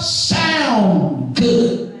what? Sound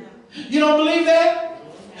good. You don't believe that?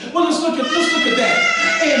 Well, let's look at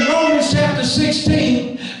that. In Romans chapter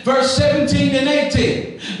 16, verse 17 and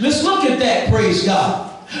 18. Let's look at that, praise God.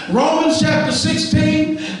 Romans chapter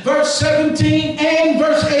 16, verse 17 and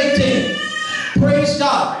verse 18. Praise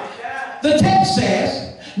God. The text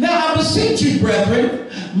says, now I beseech you, brethren,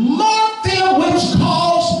 mark them which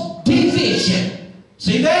cause division.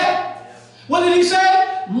 See that? What did he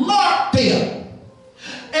say? Mark them.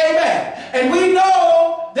 Amen. And we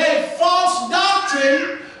know that false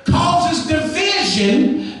doctrine causes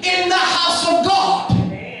division in the house of God.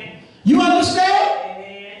 Amen. You understand?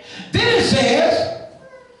 Amen. Then it says,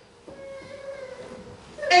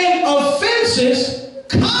 and offenses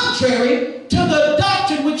contrary to the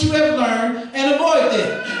doctrine which you have learned, and avoid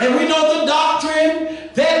them. And we know the doctrine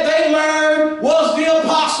that they learned was the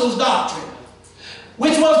apostles' doctrine,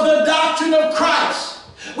 which was the doctrine of Christ,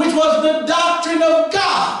 which was the doctrine of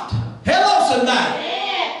God. Hello, somebody.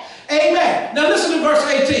 Yeah. Amen. Now listen to verse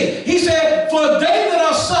 18. He said, for they that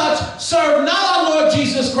are such serve not our Lord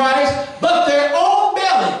Jesus Christ, but their own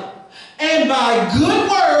belly, and by good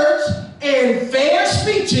words and fair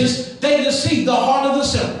speeches they deceive the heart of the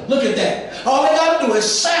simple. Look at that. All they got to do is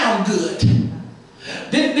sound good.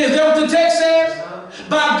 Is that what the text says?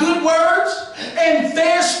 By good words and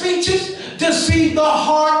fair speeches deceive the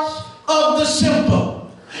hearts of the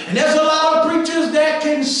simple. And there's a lot of preachers that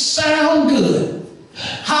can sound good.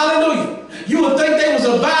 Hallelujah. You would think they was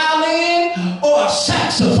a violin or a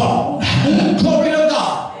saxophone. Glory to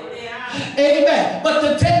God. Amen. But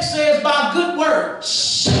the text says by good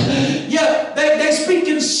words. Yeah, they speak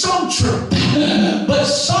in some truth. But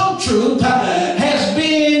some truth has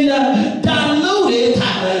been diluted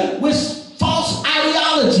with false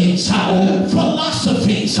ideologies,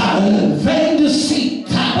 philosophies, vain deceit.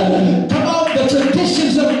 Come on, the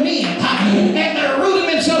traditions of men and the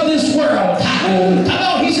rudiments of this world. Come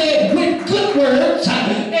on, he said, with good words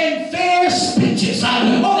and fair speeches.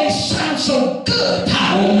 Oh, they sound so good.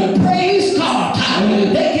 Praise God.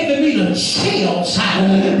 They're giving me the chills.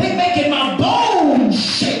 They're making my bones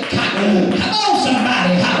shake. Come on,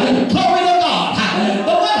 somebody. Glory to God.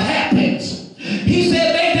 But what happens? He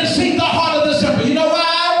said they deceive the heart of the simple. You know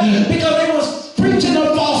why? Because they was preaching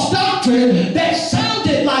a false doctrine that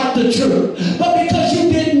sounded like the truth. But because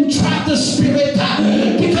you didn't try the Spirit,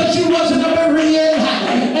 because you wasn't a Berean,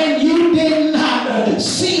 and you didn't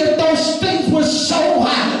see if those things were so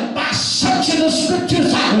by searching the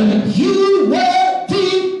scriptures, you were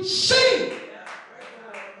deceived.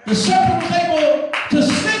 The serpent was able to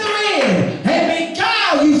slither in and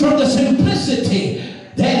beguile you from the simplicity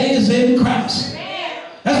that is in Christ.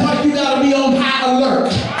 That's why you got to be on high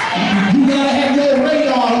alert. You got to have your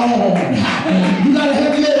radar on. You got to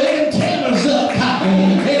have your antennas up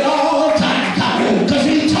at all times. Because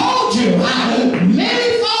he told you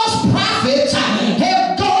many false prophets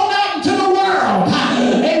have gone out into the world,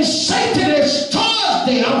 and Satan has caused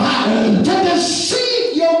them to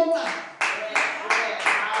deceive your life.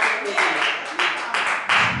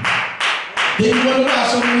 Then you wonder why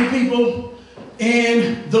so many people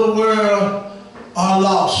in the world are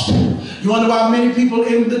lost. You wonder why many people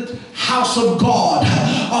in the house of God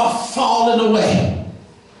are falling away.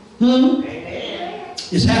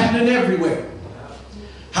 It's happening everywhere.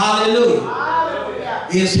 Hallelujah.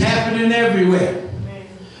 It's happening everywhere.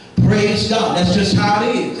 Praise God. That's just how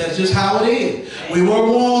it is. That's just how it is. We were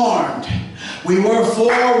warned. We were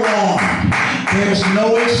forewarned. There's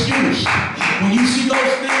no excuse. When you see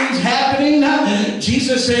those things happening,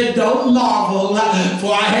 Jesus said, don't marvel,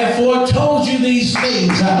 for I have foretold you these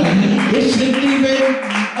things. It shouldn't even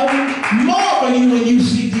marvel you when you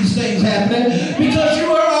see these things happening, because you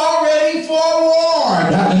are already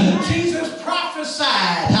forewarned. Jesus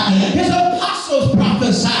prophesied. His apostles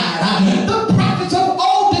prophesied. The prophets of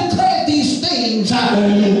old declared these things, how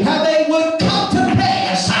they would come to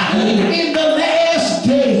pass in the last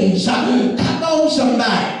days. Come on,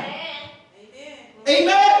 somebody.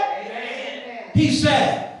 Amen. Amen. He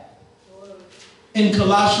said in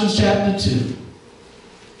Colossians chapter 2.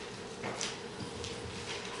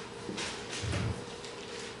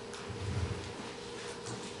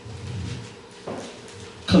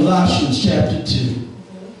 Colossians chapter 2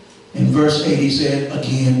 in verse 8, he said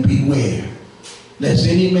again, beware lest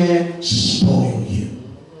any man spoil you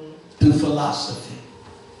through philosophy.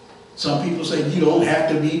 Some people say you don't have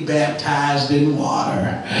to be baptized in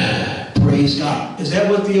water. Praise God. Is that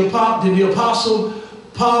what did the apostle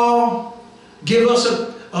Paul give us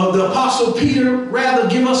the apostle Peter rather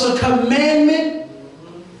give us a commandment?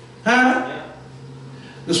 Huh?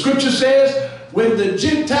 The scripture says, when the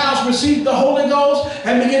Gentiles received the Holy Ghost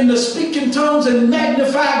and began to speak in tongues and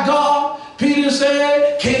magnify God, Peter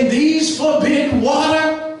said, can these forbid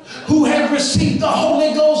water who have received the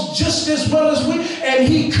Holy Ghost just as well as we? And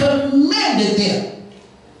he commanded them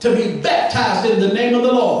to be baptized in the name of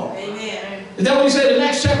the Lord. Amen. Is that what he said in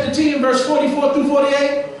Acts chapter 10, verse 44 through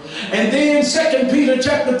 48? And then 2 Peter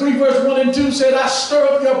chapter 3, verse 1 and 2 said, I stir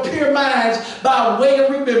up your pure minds by way of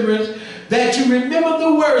remembrance, that you remember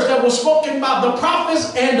the words that were spoken by the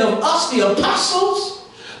prophets and of us, the apostles,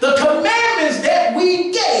 the commandments that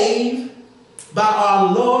we gave by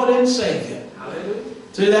our Lord and Savior. Hallelujah.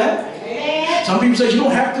 See that? Amen. Some people say you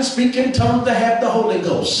don't have to speak in tongues to have the Holy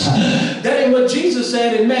Ghost. That ain't what Jesus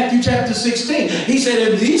said in Matthew chapter 16. He said,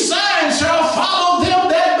 and these signs shall follow them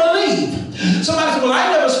that believe. Somebody said, well,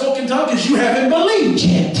 I never spoke in tongues because you haven't believed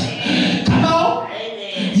yet. Come on.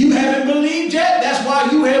 Amen. You haven't believed yet. That's why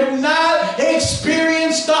you have not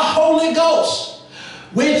experienced the Holy Ghost,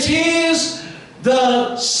 which is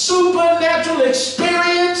the supernatural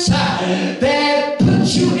experience that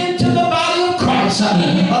puts you into the body of Christ,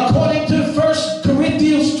 according to 1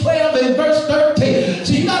 Corinthians 12 and verse 13.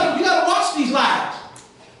 So you gotta watch these lives,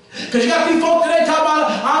 because you got these folk today talk about,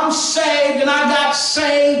 I'm saved and I got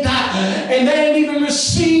saved, and they ain't even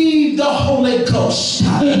received the Holy Ghost.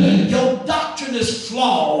 Your doctrine is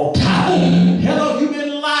flawed. Hello, you've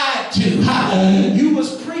been lied to. You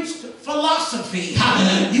was preached philosophy.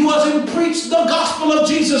 You wasn't preached the gospel of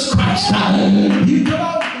Jesus Christ. You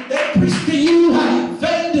know, they preached to you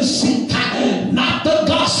vain deceit, not the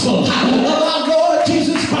gospel of our Lord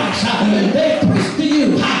Jesus Christ. They preached to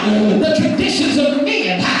you the traditions of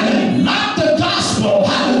men, not the gospel of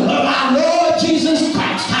our Lord Jesus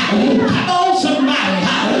Christ. Come on,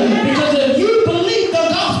 somebody, because if you believe the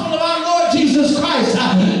gospel of our Lord Jesus Christ,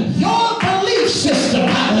 your belief system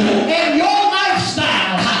and your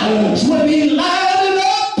lifestyle will be lining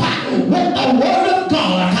up with the word of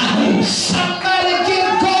God. Somebody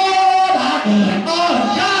give God a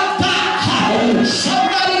yada.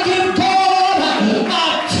 Somebody give God a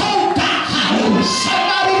toda.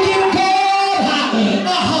 Somebody give God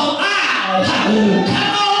a halal.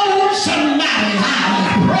 Come on, somebody.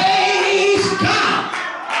 Praise God.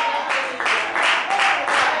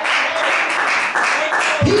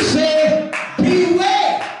 He said,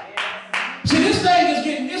 beware. See, this thing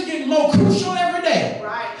is getting more crucial every day.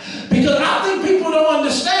 Right. Because I think people don't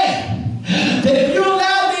understand that if you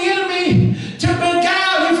allow the enemy to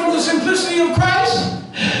beguile you from the simplicity of Christ,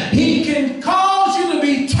 he can cause you to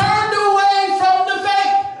be turned away from the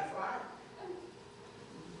faith.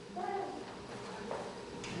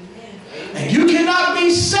 And you cannot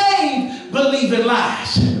be saved believing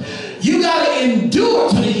lies. You got to endure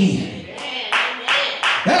to the end.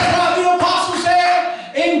 That's why the apostle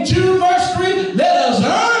said in Jude verse 3, let us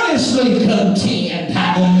earnestly contend.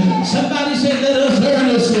 Somebody said, let us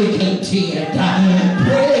earnestly contend.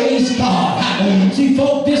 Praise God. See,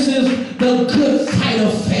 folks, this is the good fight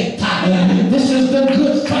of faith. This is the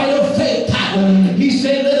good fight of faith. He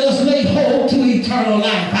said, let us lay hold to eternal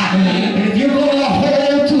life. And if you're going to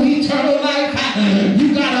hold to eternal life,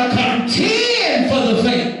 you got to contend for the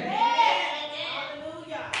faith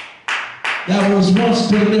that was once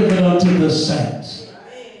delivered unto the saints.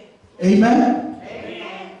 Amen?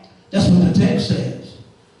 Amen. That's what the text says.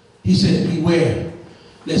 He says, beware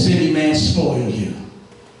lest any man spoil you.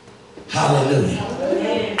 Hallelujah.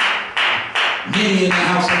 Amen. Many in the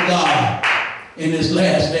house of God in this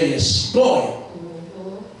last day is spoiled.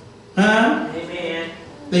 Huh? Amen.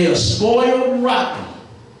 They are spoiled and rotten.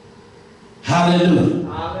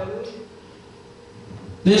 Hallelujah. Hallelujah.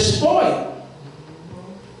 They're spoiled.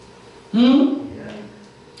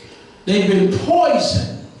 They've been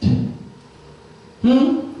poisoned.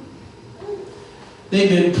 They've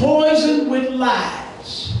been poisoned with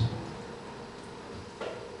lies.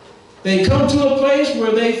 They come to a place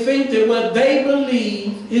where they think that what they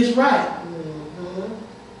believe is right.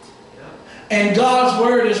 And God's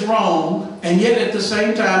word is wrong, and yet at the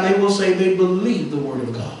same time they will say they believe the word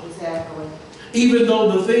of God. Exactly. Even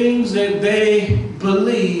though the things that they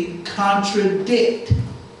believe contradict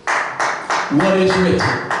what is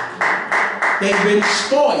written. They've been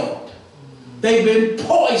spoiled. They've been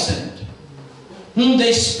poisoned.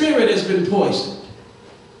 Their spirit has been poisoned.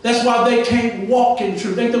 That's why they can't walk in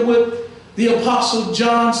truth. Think of what the Apostle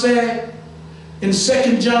John said in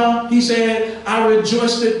 2 John. He said, I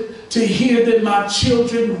rejoiced to hear that my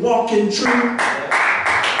children walk in truth.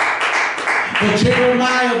 But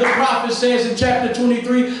Jeremiah the prophet says in chapter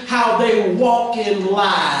 23 how they walk in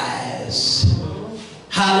lies.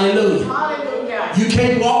 Hallelujah. Hallelujah. You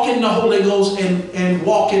can't walk in the Holy Ghost and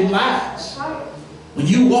walk in lies. When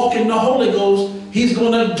you walk in the Holy Ghost, He's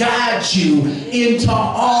going to guide you into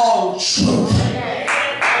all truth.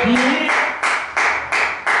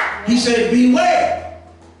 He said, beware,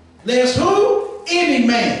 lest who? Any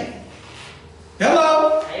man.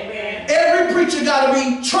 Hello? Amen. Every preacher got to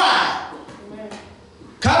be tried. Amen.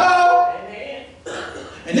 Come on. Amen.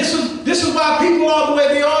 And this is why people are the way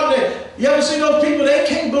they are there. You ever see those people, they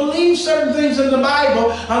can't believe certain things in the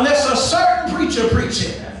Bible unless a certain preacher preach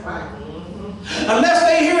it. That's right. Unless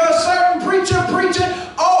they hear a certain preacher preach it,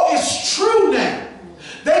 oh, it's true now.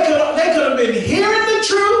 They could have been hearing the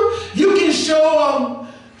truth. You can show them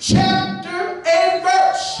chapter and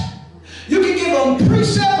verse. You can give them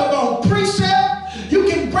precept upon precept. You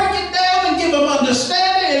can break it down and give them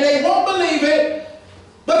understanding, and they won't believe it.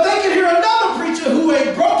 But they can hear another preacher who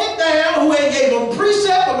ain't broke it down, who ain't gave them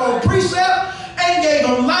precept upon precept, ain't gave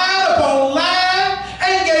them line upon line,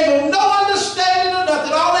 ain't gave them no understanding or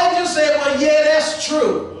nothing. All they just said, well, yeah, that's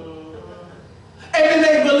true. And then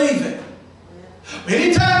they believe it.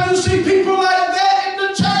 Anytime you see people like that in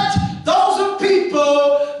the church, those are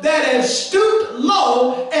people that have stooped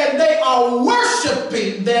low and they are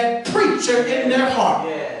worshiping that preacher in their heart.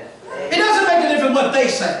 It doesn't make a difference what they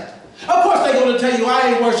say. Of course they're going to tell you, I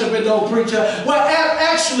ain't worshiping no preacher. Well,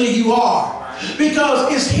 actually you are.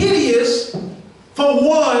 Because it's hideous for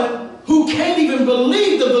one who can't even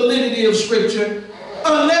believe the validity of Scripture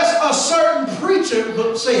unless a certain preacher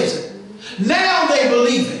says it. Now they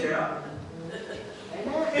believe it.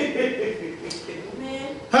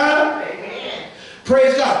 Huh?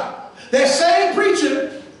 Praise God. That same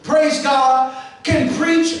preacher, praise God, can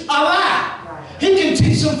preach a lie. He can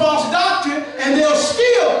teach some false doctrine and they'll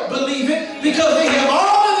still believe it because they have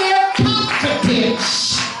all of their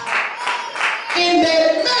confidence in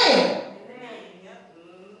that man.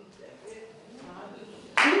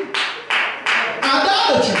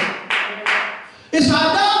 Idolatry. It's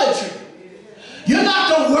idolatry. You're not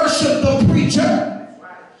going to worship the preacher.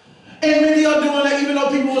 And many are doing that, even though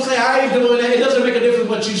people will say, I ain't doing that. It doesn't make a difference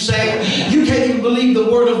what you say. You can't even believe the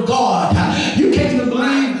word of God. You can't even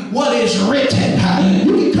believe what is written.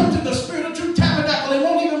 You can come to the Spirit of Truth Tabernacle and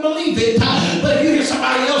won't even believe it. But if you hear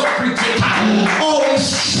somebody else preach it, oh,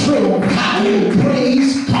 it's true.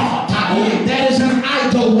 Praise God. That is an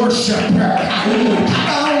idol worshiper.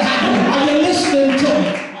 Are you listening to me?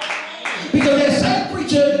 Because that same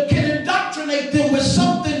preacher can indoctrinate them with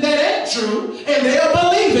something that ain't true, and they'll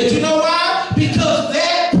believe it. You know why? Because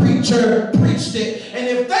that preacher preached it. And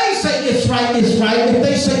if they say it's right, it's right. If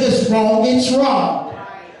they say it's wrong, it's wrong.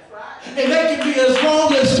 And they can be as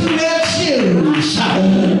wrong as two damn shoes.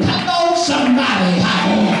 Come on, somebody.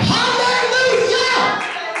 Hallelujah.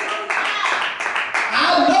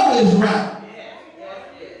 I know it's right.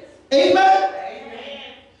 Amen.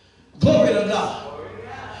 Glory to God.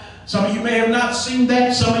 Some of you may have not seen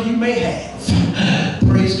that. Some of you may have.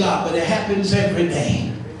 Praise God. But it happens every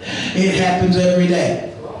day. It happens every day.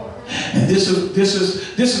 And this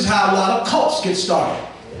is how a lot of cults get started.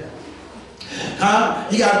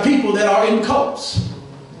 You got people that are in cults.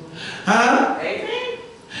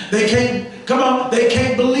 They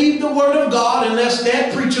can't believe the word of God unless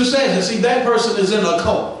that preacher says it. See, that person is in a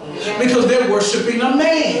cult because they're worshiping a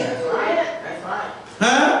man.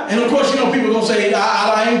 And of course, you know, people are going to say,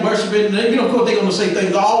 I ain't worshiping. You know, of course, they're going to say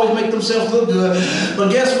things to always make themselves look good. But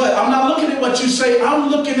guess what? I'm not looking at what you say. I'm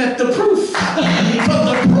looking at the proof. But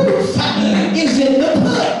the proof is in the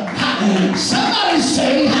pudding. Somebody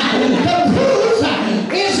say, the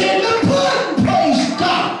proof is in the pudding. Praise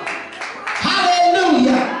God.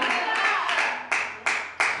 Hallelujah.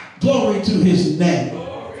 Glory to his name.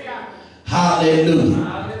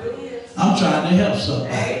 Hallelujah. I'm trying to help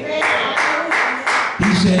somebody.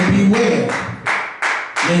 He said, beware,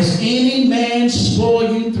 lest any man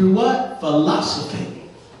spoil you through what? Philosophy.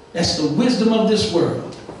 That's the wisdom of this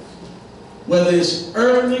world. Whether it's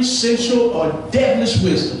earthly, sensual, or devilish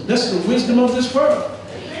wisdom. That's the wisdom of this world.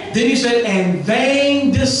 Then he said, and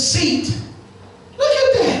vain deceit. Look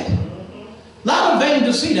at that. A lot of vain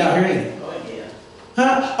deceit out here, ain't it?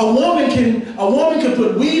 Huh? A woman can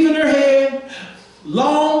put weave in her hair,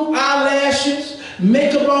 long eyelashes,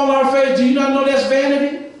 makeup on her face. Do you not know that's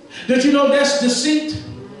vanity? Did you know that's deceit?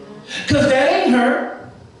 Because that ain't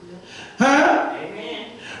her. Huh? Amen.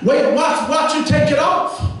 Wait, watch her take it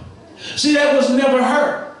off. See, that was never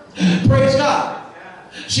her. Praise God.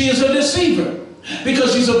 She is a deceiver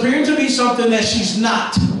because she's appearing to be something that she's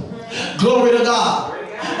not. Glory to God.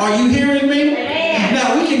 Are you hearing me?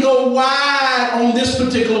 Now, we can go wide on this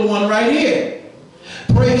particular one right here.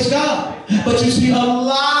 Praise God. But you see a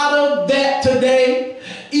lot of that today,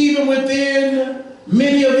 even within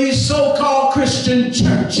many of these so-called Christian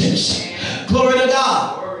churches. Glory to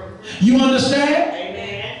God. You understand?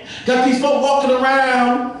 Amen. Got these folk walking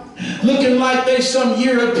around looking like they some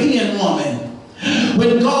European woman.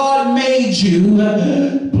 When God made you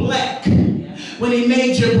black, when he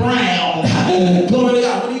made you brown, glory to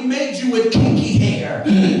God, when he made you with kinky hair,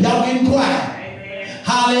 y'all getting quiet.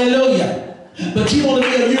 Hallelujah. But you want to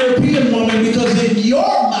be a European woman because in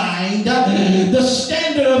your mind, the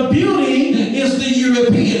standard of beauty is the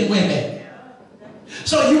European women.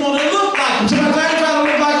 So you want to look like them. Sometimes I ain't trying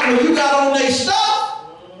to look like them when you got on their stuff.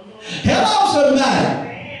 Hello, somebody.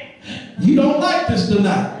 You don't like this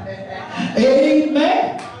tonight.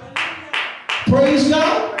 Amen. Praise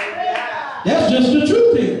God. That's just the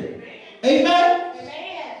truth here. Amen.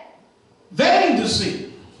 Vain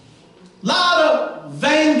deceit. A lot of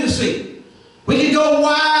vain deceit. We can go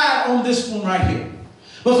wide on this one right here.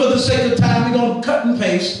 But for the sake of time, we're going to cut and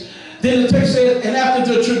paste. Then the text says, and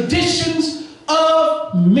after the traditions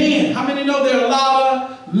of men. How many know there are a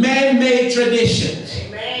lot of man-made traditions?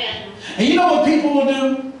 Amen. And you know what people will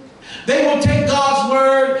do? They will take God's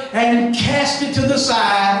word and cast it to the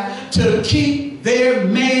side to keep their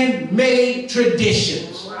man-made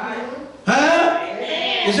traditions. Huh?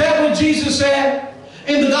 Amen. Is that what Jesus said?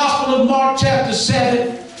 In the Gospel of Mark chapter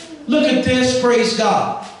 7. Look at this, praise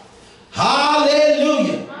God.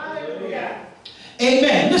 Hallelujah. Hallelujah.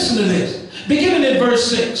 Amen. Listen to this. Beginning at verse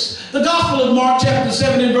 6. The Gospel of Mark chapter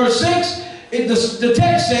 7 and verse 6. The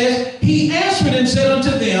text says, he answered and said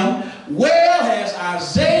unto them, well has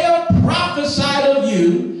Isaiah prophesied of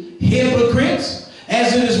you, hypocrites,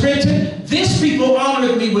 as it is written, this people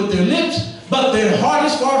honoreth me with their lips, but their heart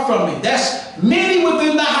is far from me. That's many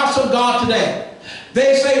within the house of God today.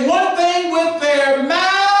 They say one thing with their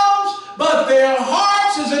mouths, but their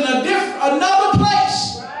hearts is in another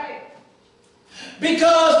place. Right.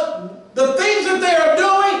 Because the things that they are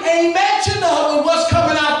doing ain't matching up with what's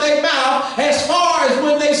coming out their mouth as far as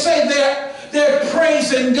when they say they're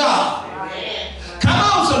praising God. Right. Come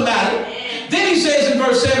on, somebody. Right. Then he says in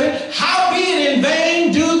verse 7, howbeit in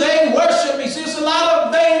vain do they worship me. See, it's a lot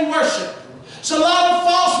of vain worship. It's a lot of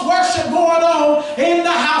false worship going on in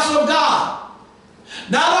the house of God.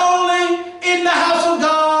 Not only in the house of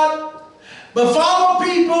God, but follow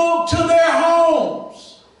people to their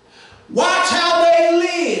homes. Watch how they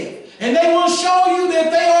live, and they will show you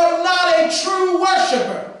that they are not a true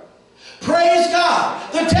worshiper. Praise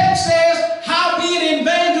God. The text says, howbeit in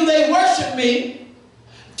vain do they worship me,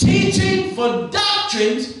 teaching for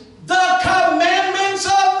doctrines the commandments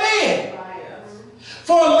of men.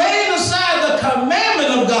 For laying aside the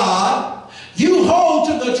commandment of God, you hold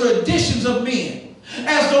to the traditions of men,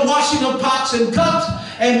 as the washing of pots and cups,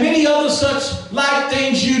 and many other such like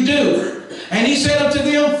things you do. And he said unto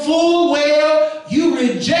them, full well, you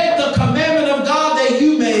reject the commandment of God that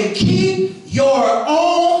you may keep your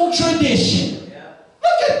own tradition.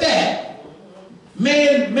 Look at that.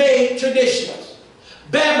 Man-made traditions.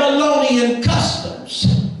 Babylonian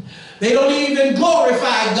customs. They don't even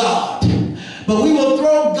glorify God. But we will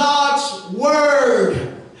throw God's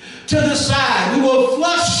word to the side. We will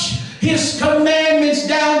flush his commandments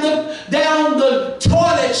down the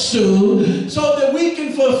toilet stool so that we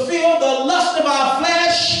can fulfill the lust of our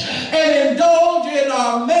flesh and indulge in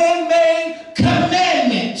our man-made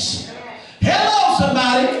commandments. Hello,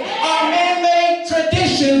 somebody. Our man-made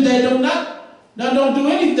traditions that don't do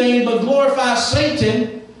anything but glorify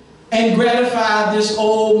Satan and gratify this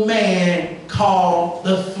old man called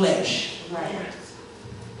the flesh. You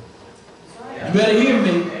better hear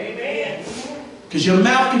me. Because your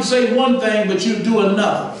mouth can say one thing, but you do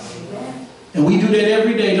another. And we do that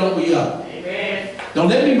every day, don't we, y'all? Don't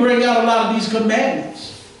let me bring out a lot of these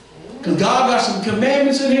commandments. Because God got some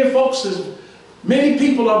commandments in here, folks, that many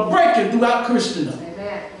people are breaking throughout Christendom.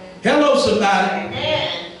 Hello, somebody.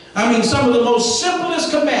 I mean, some of the most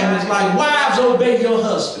simplest commandments, like wives, obey your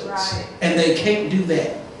husbands. And they can't do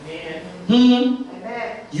that.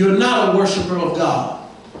 You're not a worshiper of God.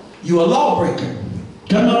 You're a lawbreaker.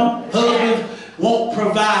 Come on. Husbands won't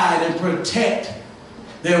provide and protect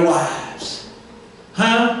their wives.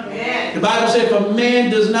 The Bible said if a man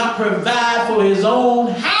does not provide for his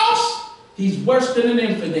own house, he's worse than an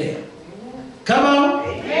infidel. Come on.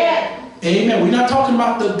 Amen. We're not talking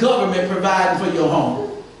about the government providing for your home.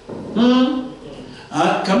 Come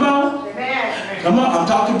on. Come on. I'm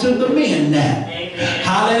talking to the men now.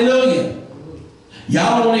 Hallelujah.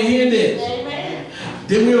 Y'all want to hear this?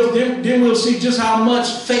 Then we'll see just how much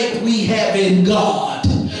faith we have in God.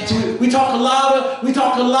 So we talk a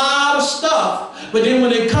lot of stuff, but then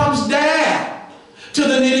when it comes down to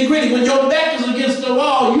the nitty-gritty, when your back is against the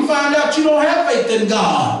wall, you find out you don't have faith in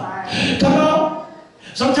God. Come on.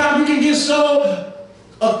 Sometimes you can get so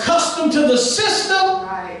accustomed to the system.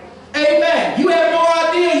 Amen. You have no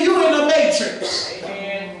idea you're in a matrix.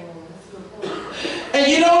 And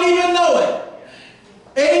you don't even know it.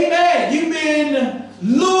 Amen. You've been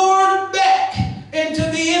lured back into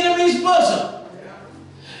the enemy's bosom.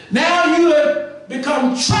 Now you have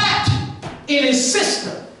become trapped in his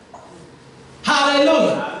system.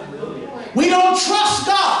 Hallelujah. We don't trust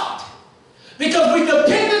God because we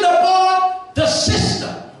depended upon the system.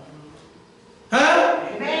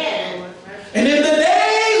 And in the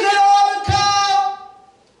days that are to come,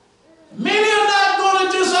 many are not going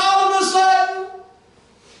to just all of a sudden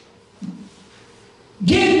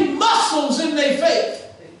get muscles in their faith.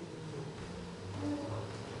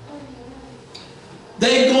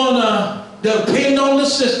 They're going to depend on the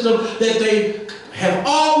system that they have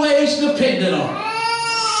always depended on.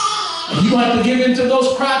 And you have to give into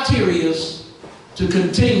those criteria to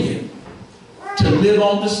continue to live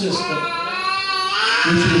on the system,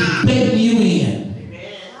 which is baiting you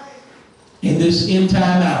in this end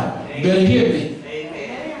time hour. You better hear me.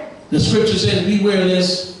 The scripture says, beware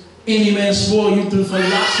lest any man spoil you through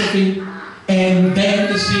philosophy and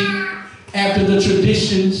fantasy, after the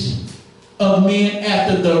traditions of men,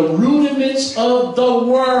 after the rudiments of the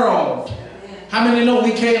world. How many know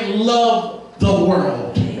we can't love the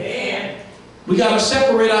world? We got to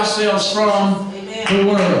separate ourselves from the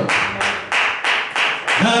world.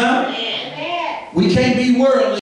 We can't be worldly.